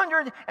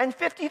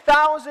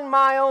 250,000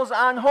 miles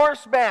on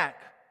horseback.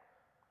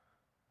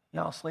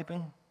 Y'all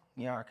sleeping?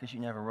 Yeah, because you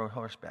never rode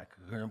horseback.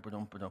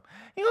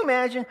 You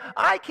imagine,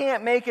 I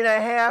can't make it a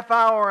half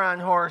hour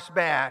on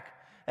horseback,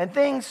 and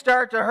things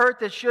start to hurt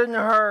that shouldn't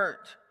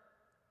hurt.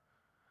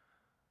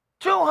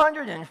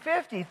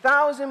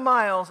 250,000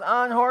 miles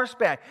on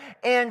horseback,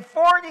 and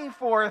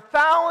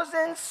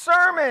 44,000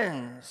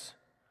 sermons.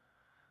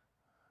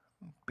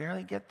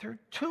 Barely get through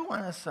 2 on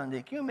a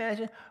Sunday. Can you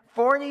imagine?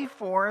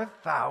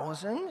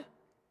 44,000?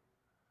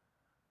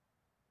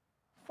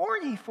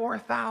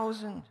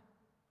 44,000.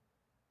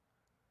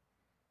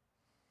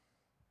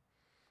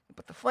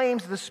 But the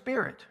flames of the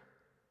Spirit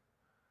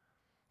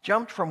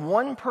jumped from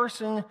one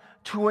person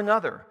to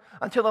another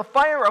until the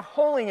fire of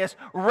holiness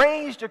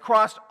raged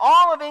across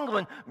all of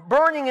England,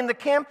 burning in the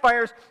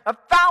campfires of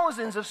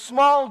thousands of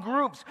small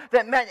groups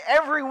that met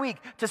every week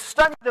to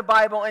study the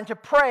Bible and to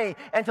pray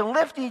and to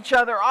lift each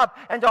other up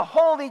and to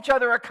hold each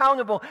other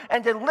accountable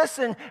and to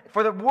listen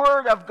for the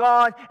Word of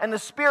God and the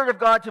Spirit of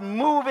God to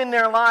move in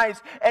their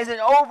lives as it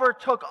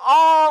overtook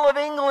all of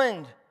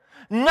England.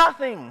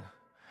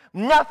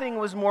 Nothing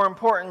was more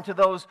important to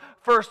those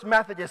first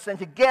Methodists than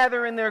to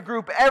gather in their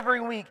group every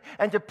week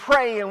and to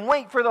pray and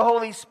wait for the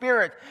Holy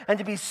Spirit and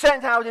to be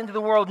sent out into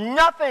the world.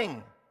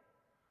 Nothing.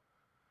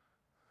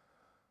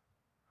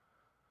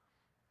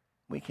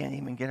 We can't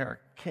even get our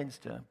kids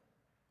to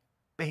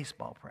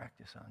baseball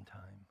practice on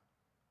time.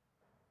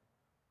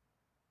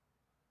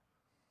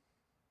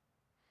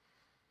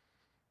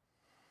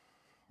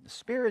 The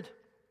Spirit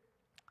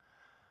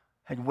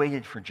had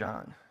waited for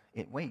John.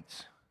 It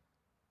waits.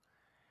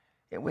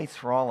 It waits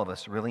for all of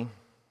us, really.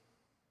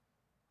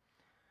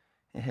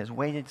 It has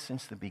waited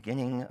since the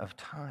beginning of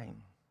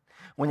time,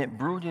 when it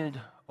brooded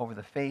over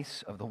the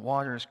face of the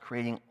waters,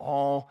 creating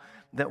all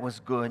that was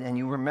good. And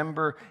you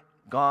remember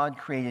God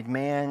created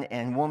man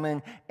and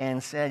woman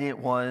and said it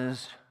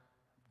was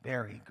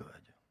very good.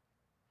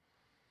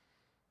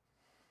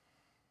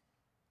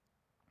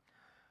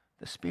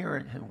 The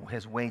Spirit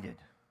has waited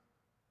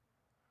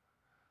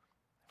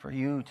for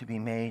you to be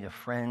made a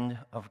friend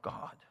of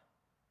God.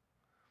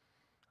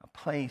 A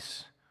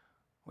place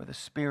where the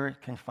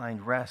Spirit can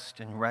find rest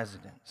and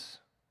residence.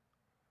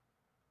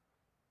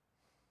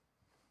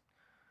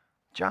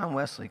 John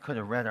Wesley could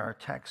have read our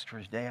text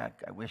for today.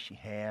 I wish he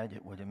had.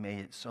 It would have made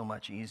it so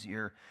much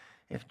easier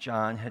if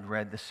John had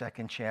read the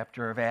second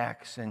chapter of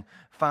Acts and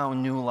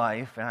found new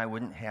life, and I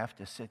wouldn't have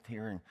to sit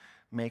here and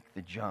make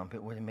the jump.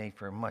 It would have made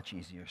for a much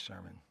easier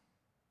sermon.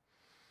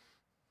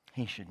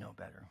 He should know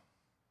better.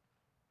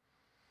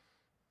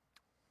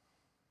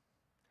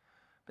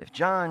 But if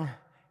John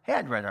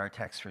had read our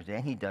text for today,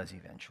 and he does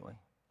eventually,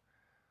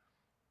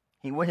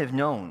 he would have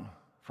known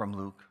from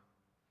Luke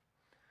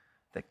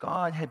that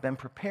God had been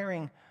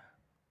preparing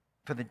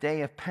for the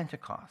day of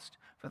Pentecost,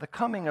 for the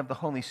coming of the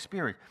Holy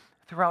Spirit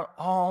throughout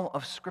all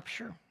of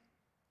Scripture.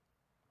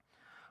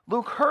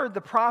 Luke heard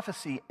the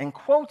prophecy and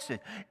quotes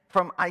it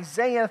from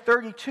Isaiah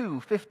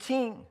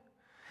 32:15.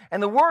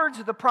 And the words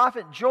of the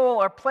prophet Joel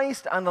are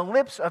placed on the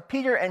lips of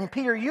Peter, and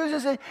Peter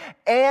uses it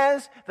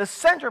as the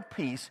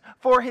centerpiece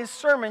for his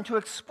sermon to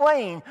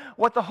explain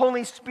what the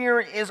Holy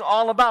Spirit is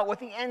all about, what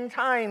the end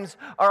times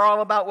are all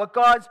about, what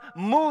God's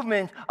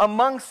movement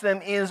amongst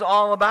them is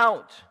all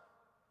about.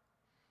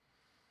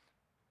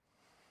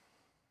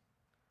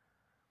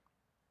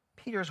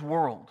 Peter's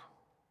world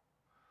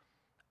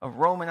of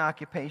Roman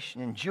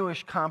occupation and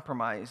Jewish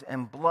compromise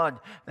and blood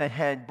that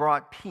had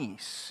brought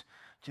peace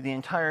to the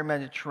entire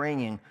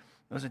Mediterranean.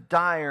 It was a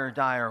dire,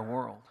 dire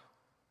world.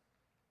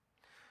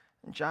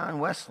 And John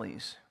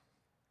Wesley's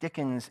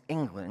Dickens'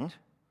 England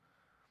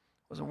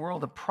was a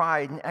world of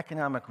pride and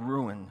economic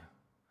ruin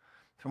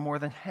for more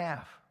than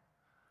half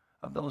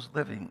of those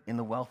living in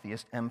the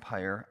wealthiest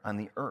empire on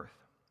the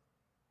earth.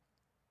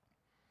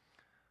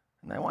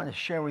 And I want to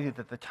share with you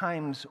that the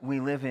times we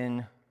live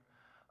in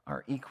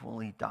are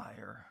equally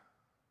dire.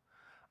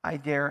 I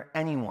dare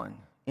anyone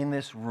in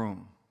this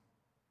room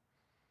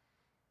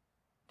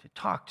to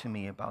talk to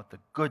me about the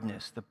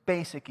goodness, the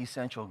basic,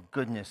 essential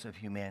goodness of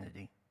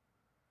humanity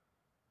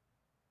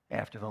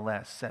after the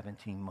last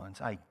 17 months.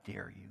 I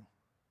dare you.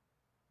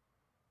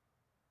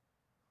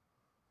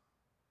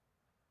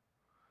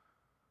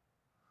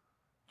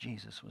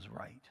 Jesus was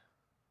right.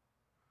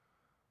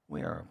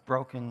 We are a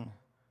broken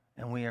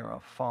and we are a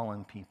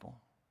fallen people.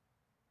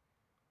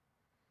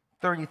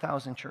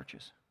 30,000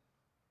 churches.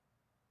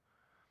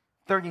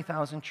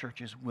 30,000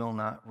 churches will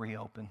not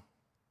reopen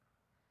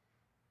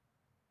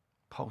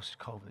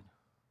post-COVID.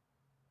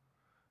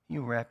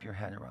 You wrap your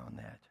head around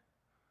that.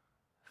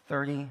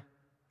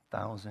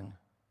 30,000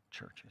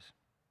 churches.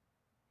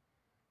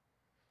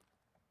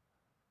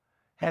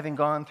 Having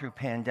gone through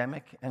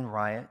pandemic and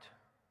riot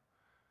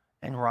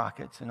and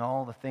rockets and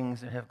all the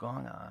things that have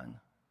gone on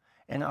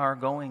and are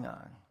going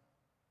on,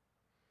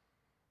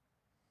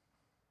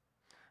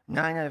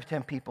 9 out of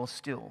 10 people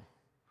still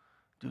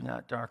do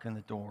not darken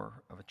the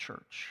door of a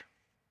church.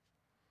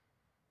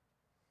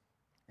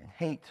 And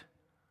hate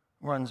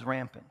runs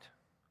rampant,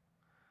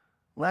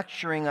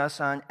 lecturing us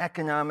on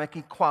economic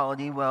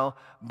equality while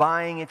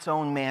buying its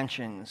own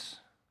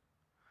mansions.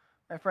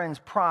 My friends,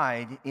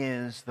 pride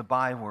is the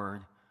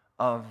byword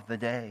of the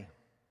day.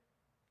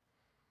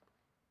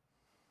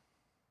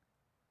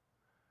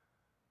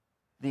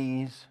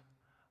 These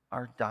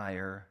are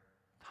dire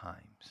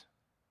times.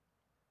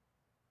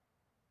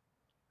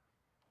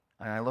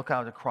 And I look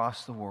out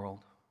across the world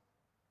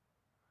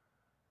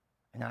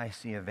and I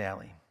see a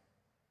valley.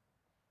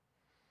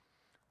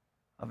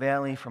 A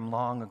valley from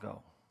long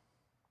ago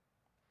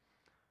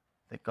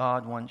that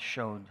God once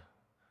showed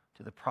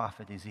to the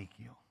prophet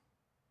Ezekiel.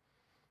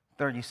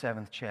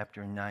 37th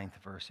chapter, 9th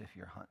verse, if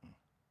you're hunting.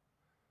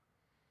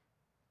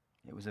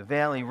 It was a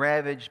valley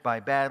ravaged by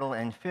battle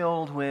and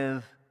filled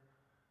with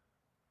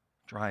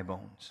dry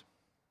bones.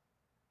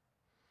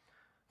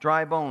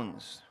 Dry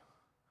bones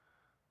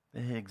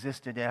that had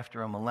existed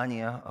after a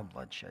millennia of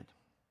bloodshed.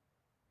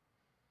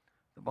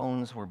 The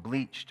bones were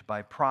bleached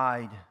by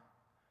pride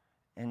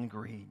and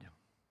greed.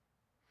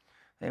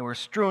 They were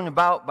strewn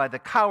about by the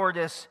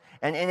cowardice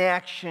and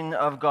inaction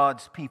of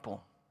God's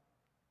people.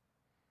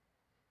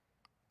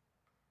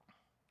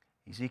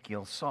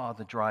 Ezekiel saw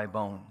the dry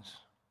bones.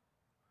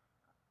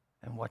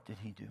 And what did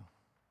he do?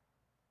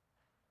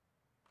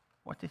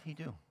 What did he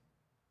do?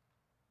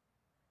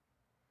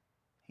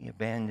 He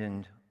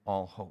abandoned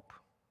all hope.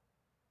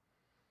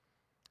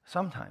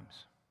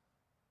 Sometimes,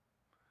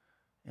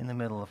 in the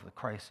middle of the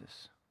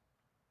crisis,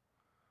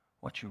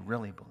 what you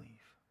really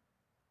believe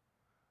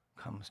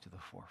comes to the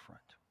forefront.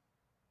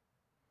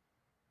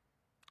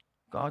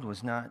 God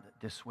was not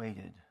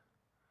dissuaded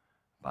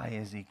by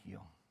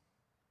Ezekiel.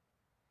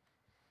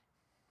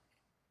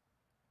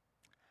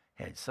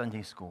 Had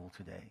Sunday school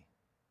today,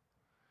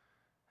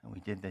 and we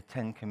did the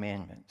 10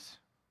 Commandments.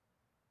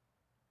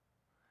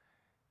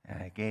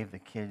 And I gave the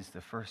kids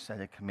the first set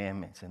of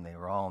commandments, and they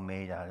were all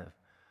made out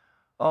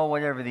of,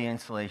 whatever the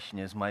insulation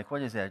is. Mike,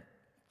 what is that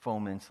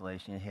foam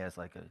insulation? It has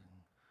like an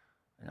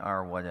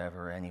R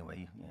whatever.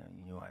 Anyway,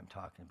 you know what I'm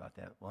talking about,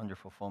 that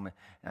wonderful foam.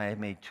 And I had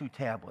made 2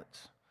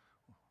 tablets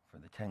for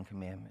the 10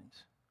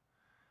 Commandments.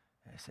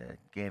 And I said,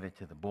 gave it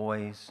to the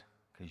boys,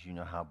 because you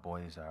know how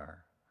boys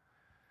are,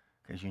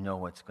 because you know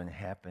what's going to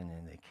happen.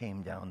 And they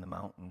came down the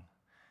mountain.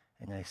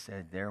 And I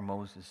said, there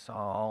Moses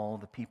saw all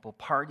the people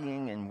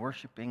partying and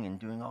worshiping and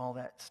doing all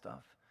that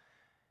stuff.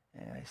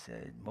 And I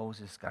said,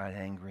 Moses got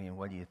angry, and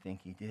what do you think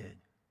he did?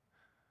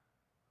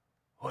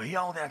 Well, he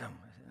yelled at him.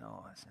 I said,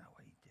 no, that's not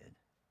what he did.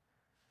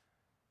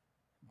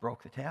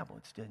 Broke the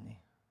tablets, didn't he?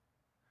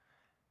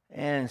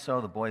 And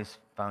so the boys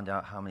found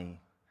out how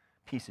many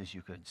pieces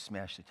you could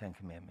smash the 10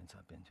 Commandments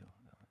up into.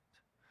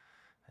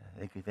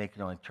 They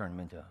could only turn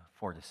them into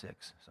 4 to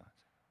 6. So.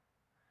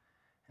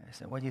 And I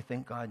said, what do you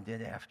think God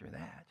did after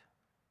that?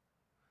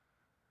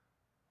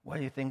 What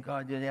do you think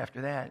God did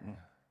after that? And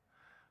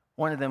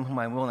one of them, whom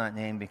I will not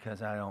name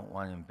because I don't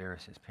want to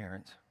embarrass his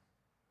parents,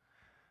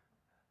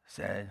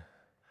 said,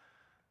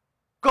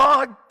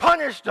 God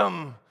punished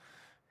them.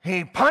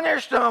 He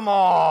punished them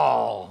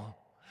all.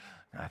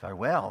 And I thought,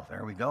 well,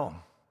 there we go.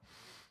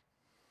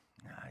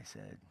 And I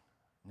said,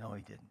 no,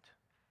 he didn't.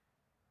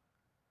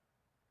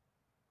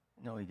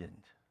 No, he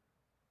didn't.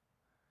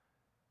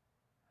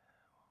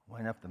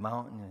 Went up the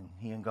mountain, and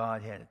he and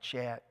God had a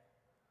chat.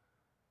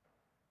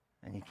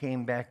 And he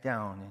came back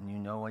down, and you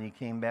know what he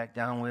came back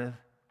down with?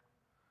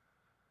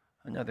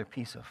 Another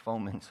piece of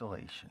foam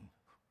insulation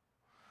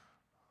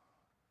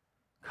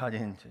cut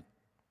into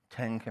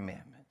 10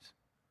 Commandments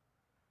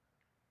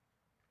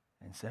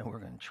and said, we're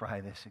going to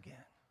try this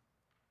again.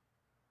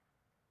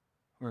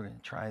 We're going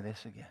to try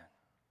this again.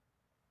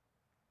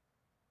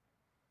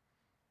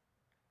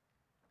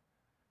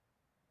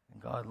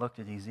 And God looked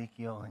at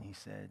Ezekiel and he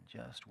said,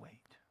 just wait.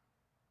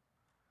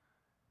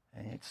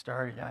 And it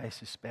started, I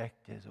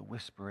suspect, as a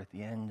whisper at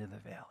the end of the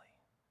valley.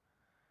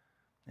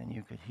 And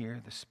you could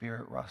hear the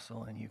Spirit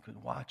rustle, and you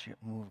could watch it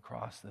move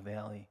across the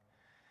valley.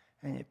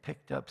 And it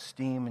picked up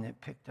steam, and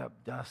it picked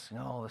up dust, and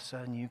all of a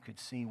sudden you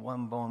could see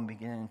one bone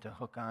beginning to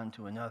hook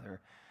onto another,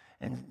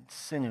 and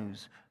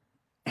sinews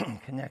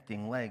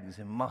connecting legs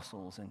and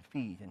muscles and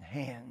feet and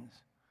hands.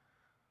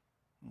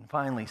 And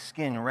finally,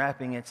 skin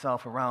wrapping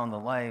itself around the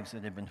lives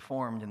that had been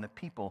formed in the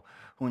people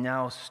who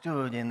now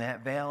stood in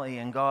that valley.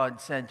 And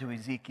God said to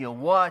Ezekiel,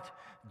 what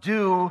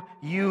do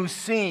you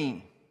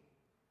see?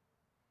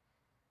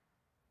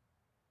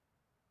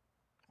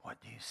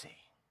 What do you see?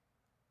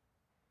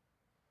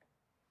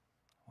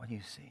 What do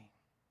you see?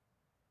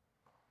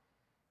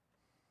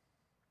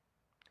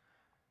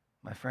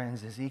 My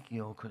friends,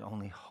 Ezekiel could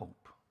only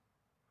hope.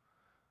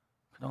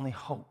 Could only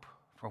hope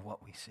for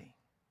what we see.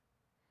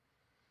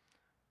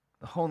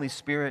 The Holy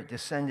Spirit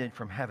descended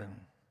from heaven,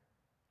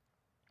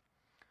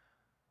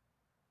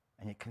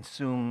 and it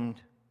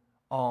consumed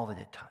all that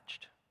it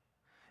touched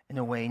in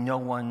a way no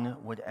one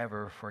would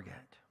ever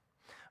forget.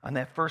 On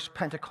that first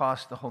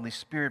Pentecost, the Holy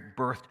Spirit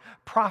birthed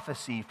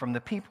prophecy from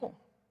the people.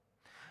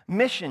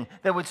 Mission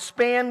that would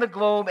span the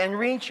globe and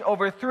reach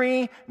over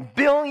 3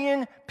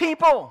 billion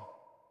people.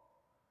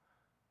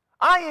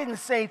 I didn't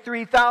say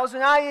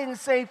 3,000. I didn't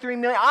say 3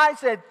 million. I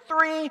said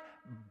 3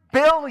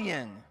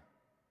 billion.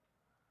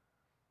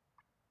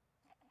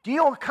 Do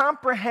you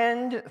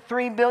comprehend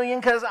 3 billion?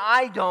 Because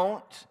I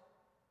don't.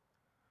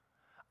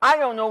 I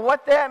don't know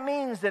what that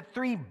means, that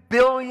 3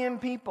 billion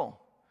people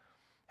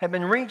have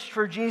been reached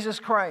for Jesus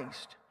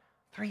Christ.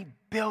 3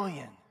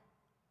 billion.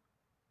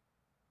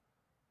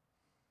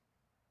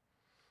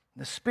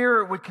 The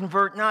Spirit would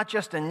convert not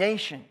just a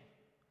nation,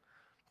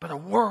 but a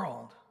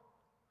world.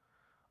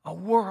 A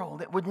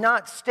world that would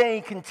not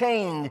stay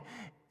contained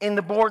in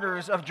the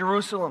borders of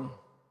Jerusalem.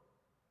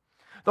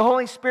 The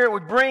Holy Spirit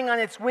would bring on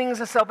its wings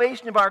the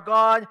salvation of our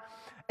God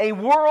a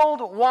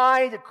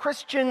worldwide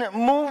Christian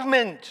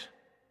movement.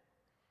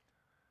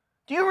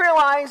 Do you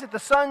realize that the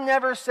sun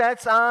never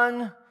sets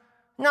on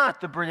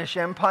not the British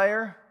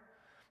Empire,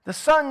 The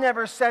sun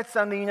never sets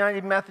on the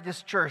United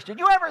Methodist Church. Did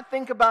you ever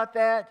think about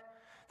that?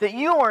 That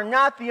you are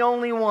not the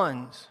only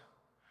ones.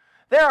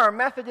 There are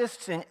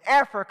Methodists in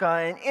Africa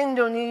and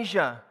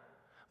Indonesia,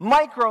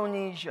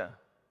 Micronesia,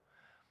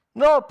 a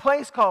little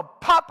place called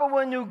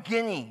Papua New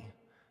Guinea.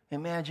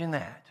 Imagine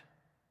that.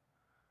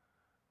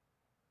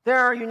 There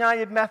are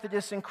United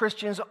Methodists and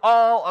Christians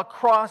all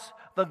across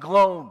the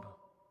globe.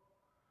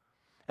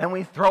 And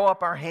we throw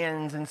up our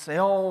hands and say,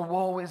 oh,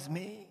 woe is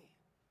me.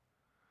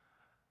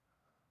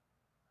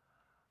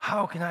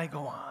 How can I go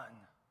on?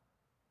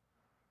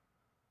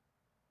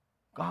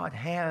 God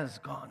has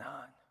gone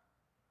on.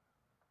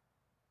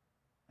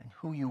 And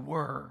who you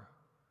were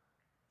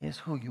is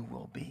who you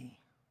will be.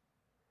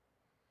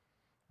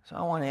 So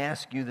I want to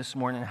ask you this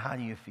morning, how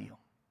do you feel?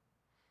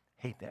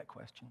 Hate that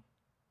question.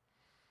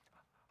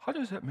 How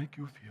does that make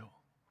you feel?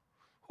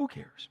 Who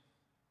cares?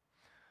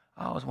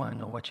 I always want to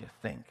know what you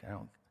think.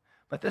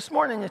 But this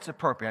morning it's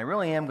appropriate. I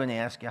really am going to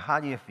ask you, how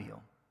do you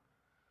feel?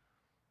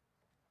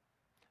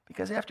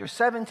 Because after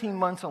 17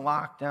 months of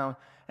lockdown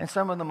and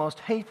some of the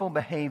most hateful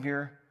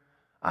behavior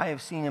I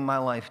have seen in my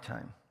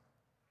lifetime,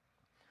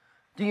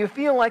 do you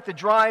feel like the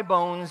dry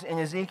bones in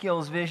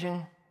Ezekiel's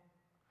vision?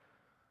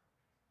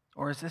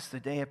 Or is this the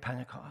day of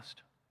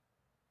Pentecost?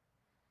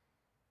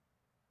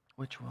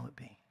 Which will it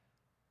be?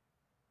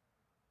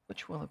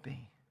 Which will it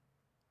be?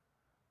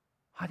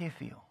 How do you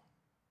feel?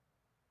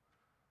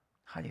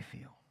 How do you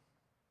feel?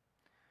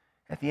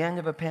 At the end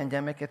of a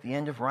pandemic, at the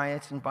end of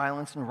riots and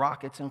violence and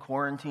rockets and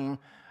quarantine,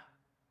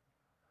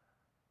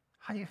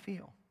 how do you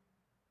feel?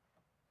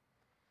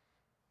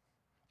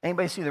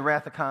 Anybody see the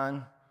Wrath of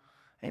Khan?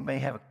 Anybody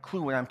have a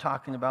clue what I'm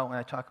talking about when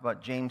I talk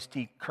about James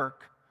T.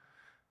 Kirk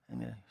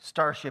and the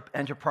Starship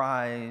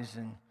Enterprise,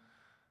 and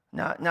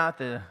not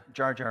the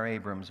Jar Jar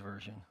Abrams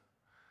version,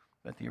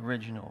 but the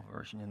original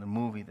version in the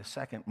movie, the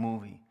second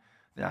movie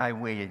that I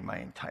waited my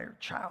entire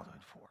childhood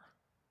for.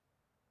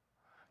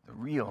 The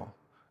real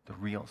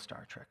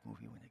Star Trek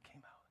movie when it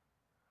came out.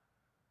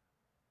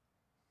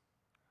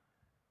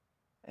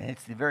 And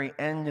it's the very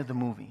end of the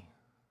movie.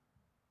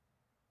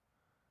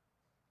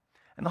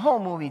 And the whole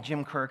movie,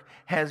 Jim Kirk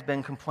has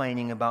been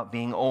complaining about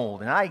being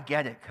old. And I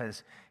get it,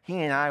 because he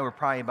and I were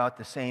probably about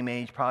the same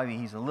age. Probably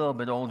he's a little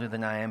bit older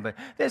than I am. But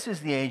this is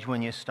the age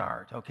when you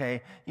start,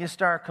 okay? You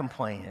start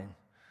complaining.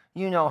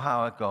 You know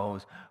how it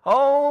goes.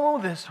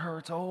 Oh, this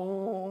hurts.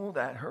 Oh,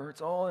 that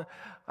hurts. Oh,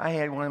 I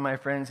had one of my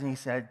friends, and he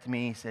said to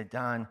me, he said,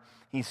 Don,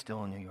 he's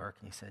still in New York,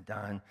 and he said,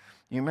 Don,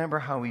 you remember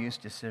how we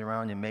used to sit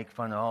around and make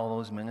fun of all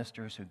those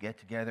ministers who get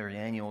together at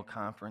annual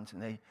conference,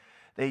 and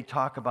they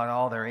talk about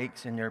all their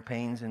aches and their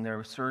pains and their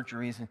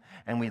surgeries,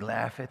 and we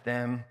laugh at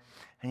them.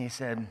 And he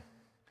said,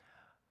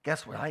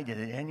 guess what I did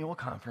at annual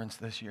conference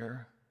this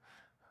year?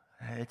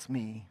 It's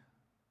me.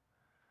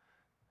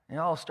 And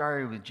it all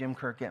started with Jim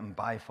Kirk getting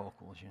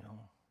bifocals, you know,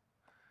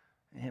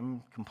 and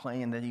him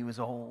complaining that he was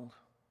old.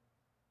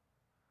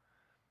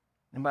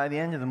 And by the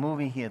end of the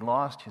movie, he had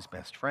lost his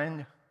best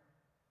friend.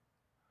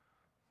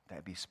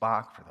 That'd be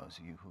Spock, for those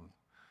of you who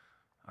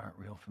aren't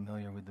real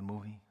familiar with the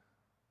movie.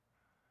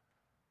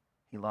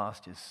 He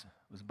was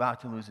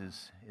about to lose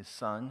his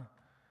son,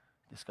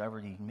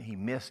 discovered he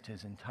missed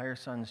his entire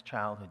son's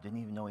childhood, didn't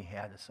even know he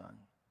had a son.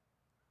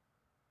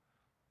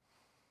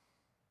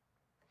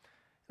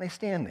 And they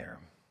stand there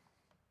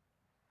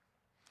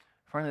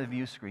in front of the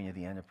view screen of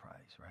the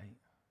Enterprise, right?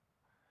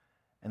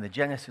 And the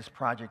Genesis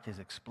project has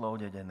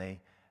exploded, and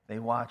they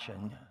watch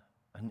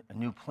a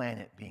new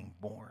planet being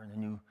born, a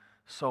new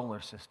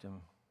solar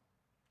system.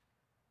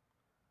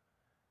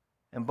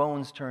 And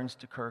Bones turns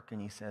to Kirk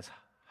and he says,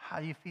 how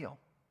do you feel?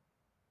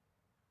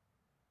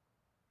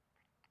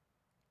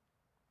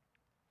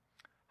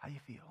 How do you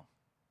feel?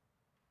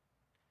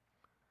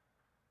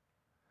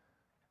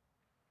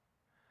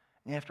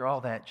 And after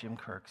all that, Jim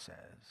Kirk says,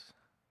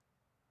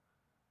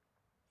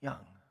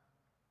 young.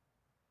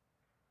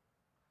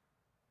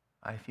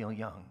 I feel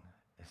young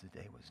as the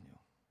day was new.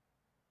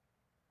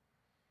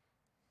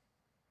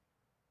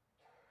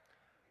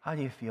 How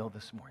do you feel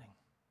this morning?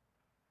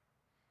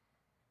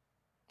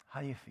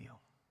 How do you feel?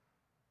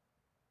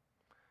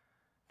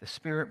 The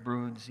Spirit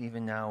broods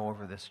even now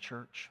over this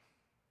church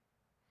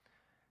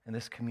and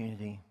this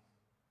community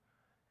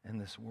and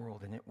this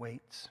world, and it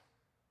waits.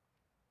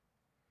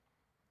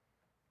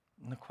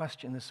 And the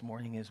question this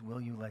morning is, will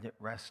you let it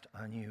rest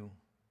on you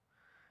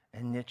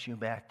and knit you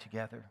back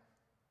together?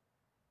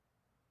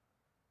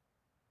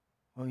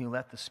 Will you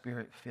let the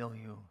Spirit fill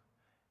you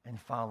and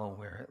follow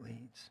where it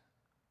leads?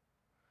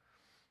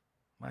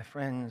 My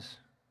friends,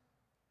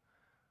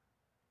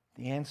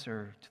 the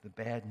answer to the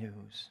bad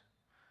news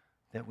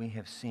that we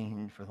have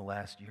seen for the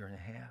last year and a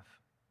half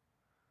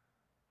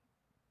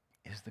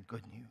is the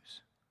good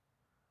news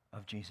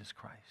of Jesus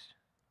Christ.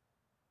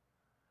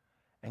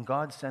 And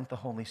God sent the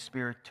Holy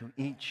Spirit to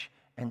each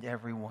and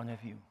every one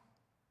of you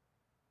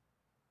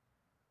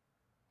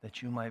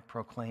that you might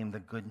proclaim the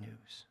good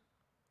news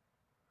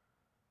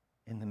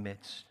in the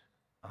midst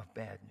of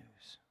bad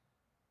news.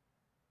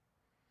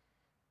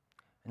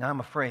 And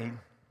I'm afraid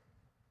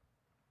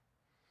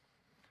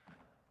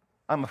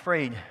I'm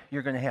afraid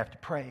you're going to have to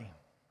pray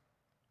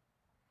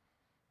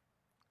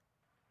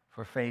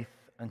for faith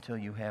until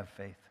you have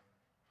faith,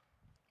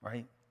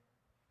 right?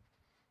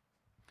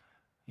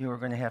 You are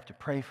going to have to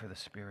pray for the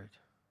Spirit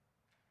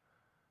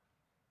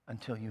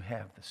until you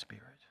have the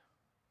Spirit.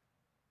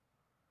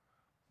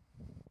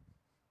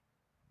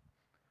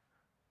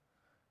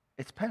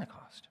 It's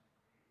Pentecost.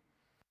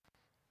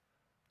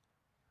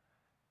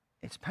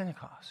 It's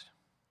Pentecost.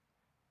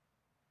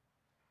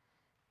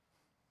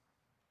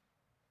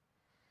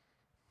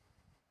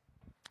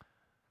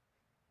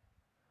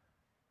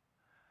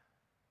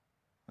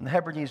 When the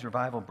Hebrides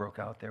revival broke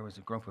out, there was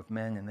a group of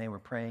men, and they were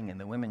praying, and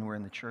the women were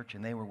in the church,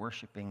 and they were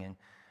worshiping. And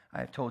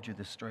I've told you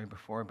this story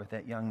before, but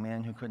that young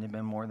man who couldn't have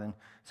been more than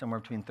somewhere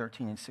between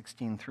 13 and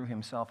 16 threw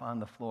himself on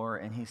the floor,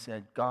 and he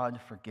said,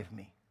 God, forgive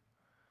me.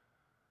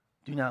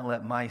 Do not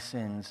let my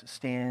sins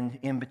stand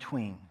in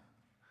between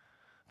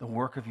the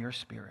work of your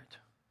Spirit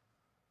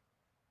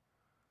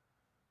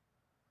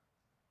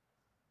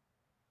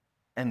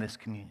and this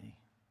community.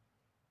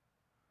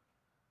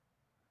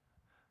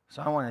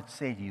 So I want to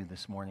say to you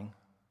this morning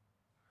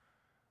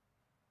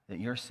that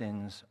your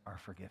sins are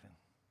forgiven.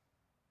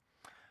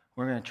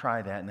 We're going to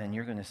try that, and then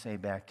you're going to say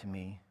back to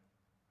me,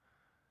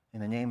 in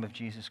the name of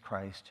Jesus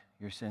Christ,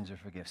 your sins are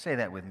forgiven. Say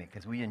that with me,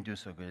 because we didn't do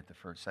so good at the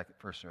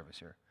first service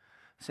here.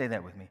 Say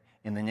that with me.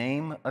 In the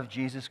name of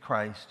Jesus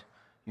Christ,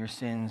 your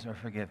sins are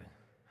forgiven.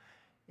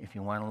 If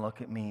you want to look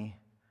at me,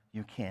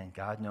 you can.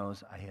 God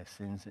knows I have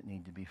sins that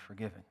need to be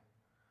forgiven.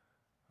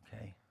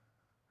 Okay?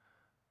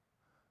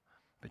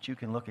 But you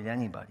can look at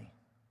anybody,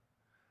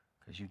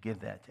 because you give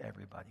that to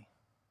everybody.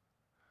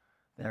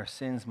 That our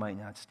sins might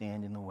not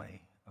stand in the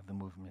way of the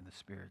movement of the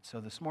Spirit. So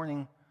this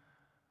morning,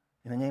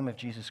 in the name of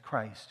Jesus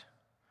Christ,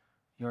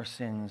 your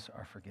sins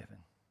are forgiven.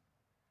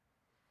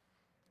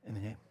 In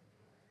the name.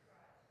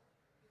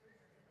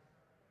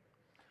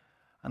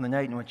 On the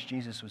night in which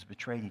Jesus was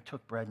betrayed, he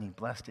took bread and he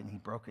blessed it and he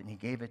broke it and he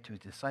gave it to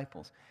his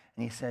disciples.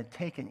 And he said,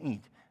 take and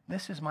eat.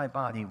 This is my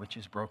body which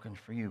is broken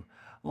for you.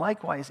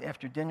 Likewise,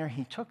 after dinner,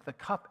 he took the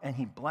cup and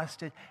he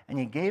blessed it and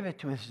he gave it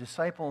to his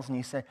disciples and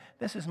he said,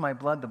 this is my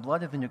blood, the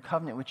blood of the new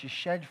covenant which is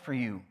shed for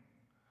you.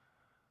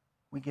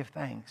 We give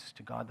thanks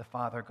to God the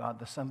Father, God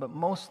the Son, but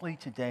mostly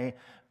today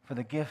for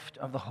the gift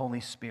of the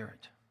Holy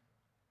Spirit,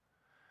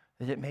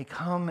 that it may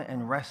come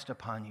and rest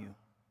upon you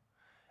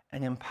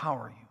and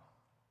empower you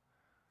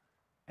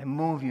and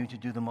move you to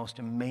do the most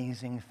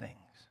amazing things.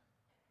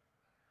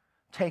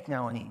 Take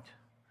now and eat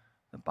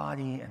the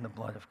body and the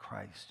blood of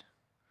Christ,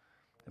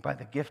 that by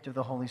the gift of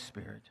the Holy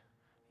Spirit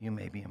you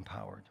may be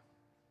empowered.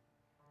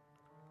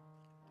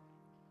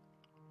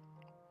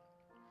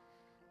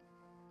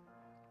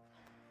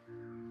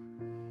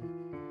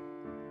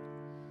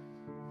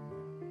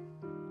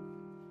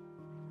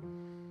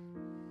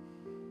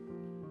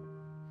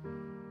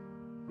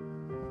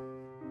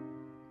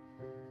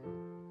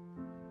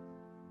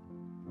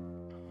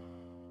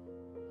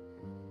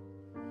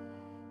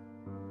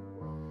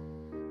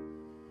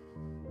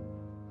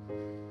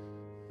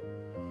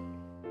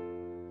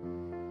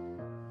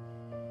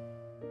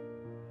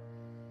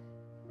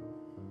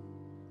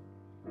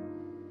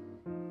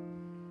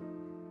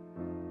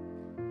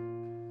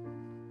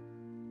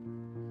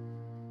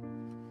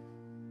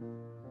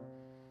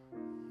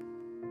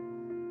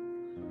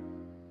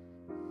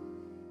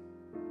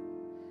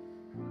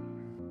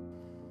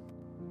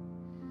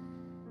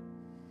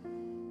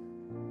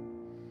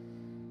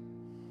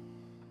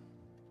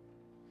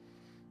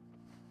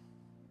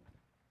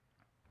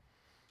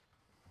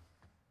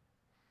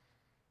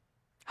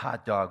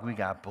 Hot dog, we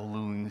got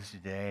balloons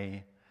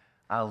today.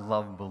 I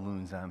love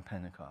balloons on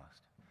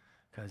Pentecost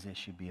because it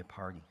should be a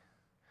party.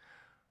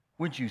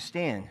 Would you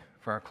stand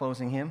for our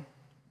closing hymn?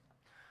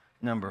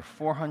 Number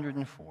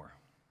 404.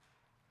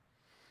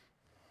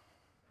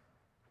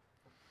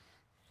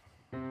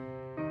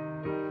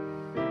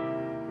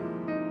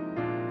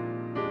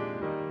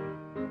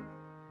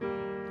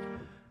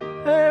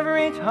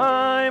 Every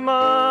time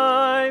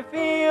I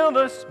feel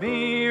the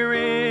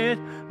Spirit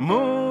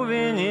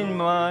moving in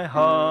my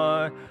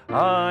heart,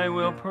 I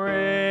will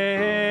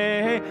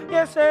pray.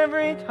 Yes,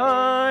 every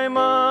time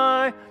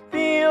I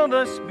feel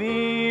the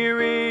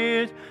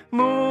Spirit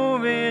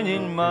moving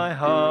in my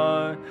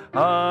heart,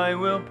 I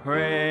will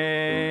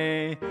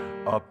pray.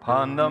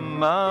 Upon the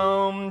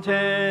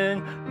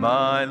mountain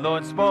my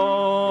Lord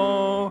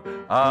spoke,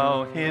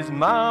 out his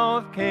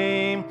mouth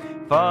came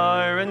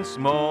fire and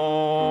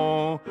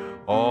smoke.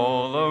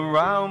 All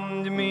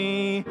around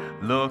me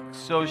look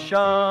so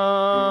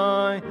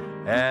shy.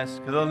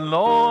 Ask the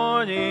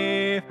Lord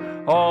if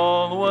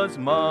all was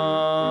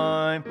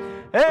mine.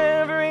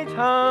 Every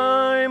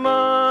time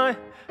I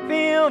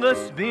feel the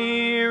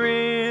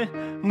Spirit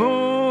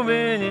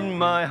moving in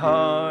my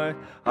heart,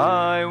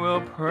 I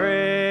will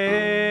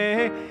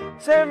pray.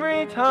 It's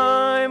every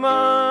time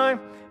I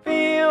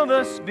feel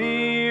the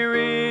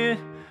Spirit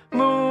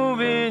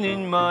moving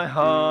in my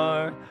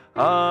heart,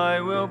 I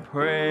will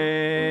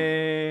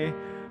pray.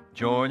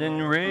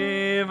 Jordan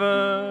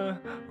River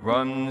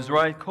runs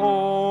right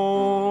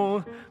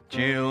cold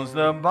chills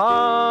the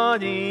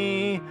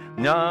body,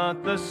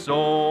 not the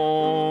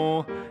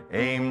soul.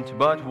 Ain't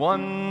but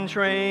one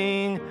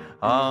train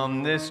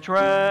on this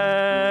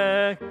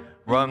track,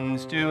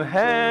 runs to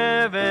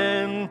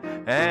heaven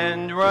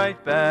and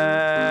right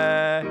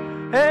back.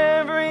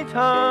 Every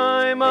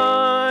time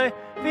I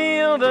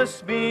feel the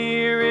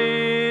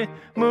Spirit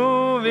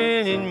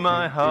moving in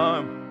my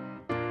heart,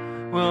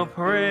 will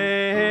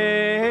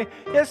pray.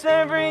 Yes,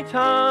 every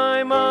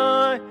time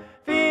I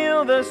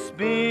feel the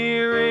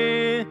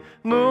Spirit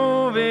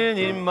moving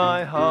in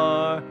my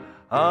heart,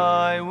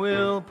 I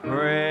will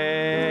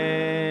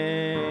pray.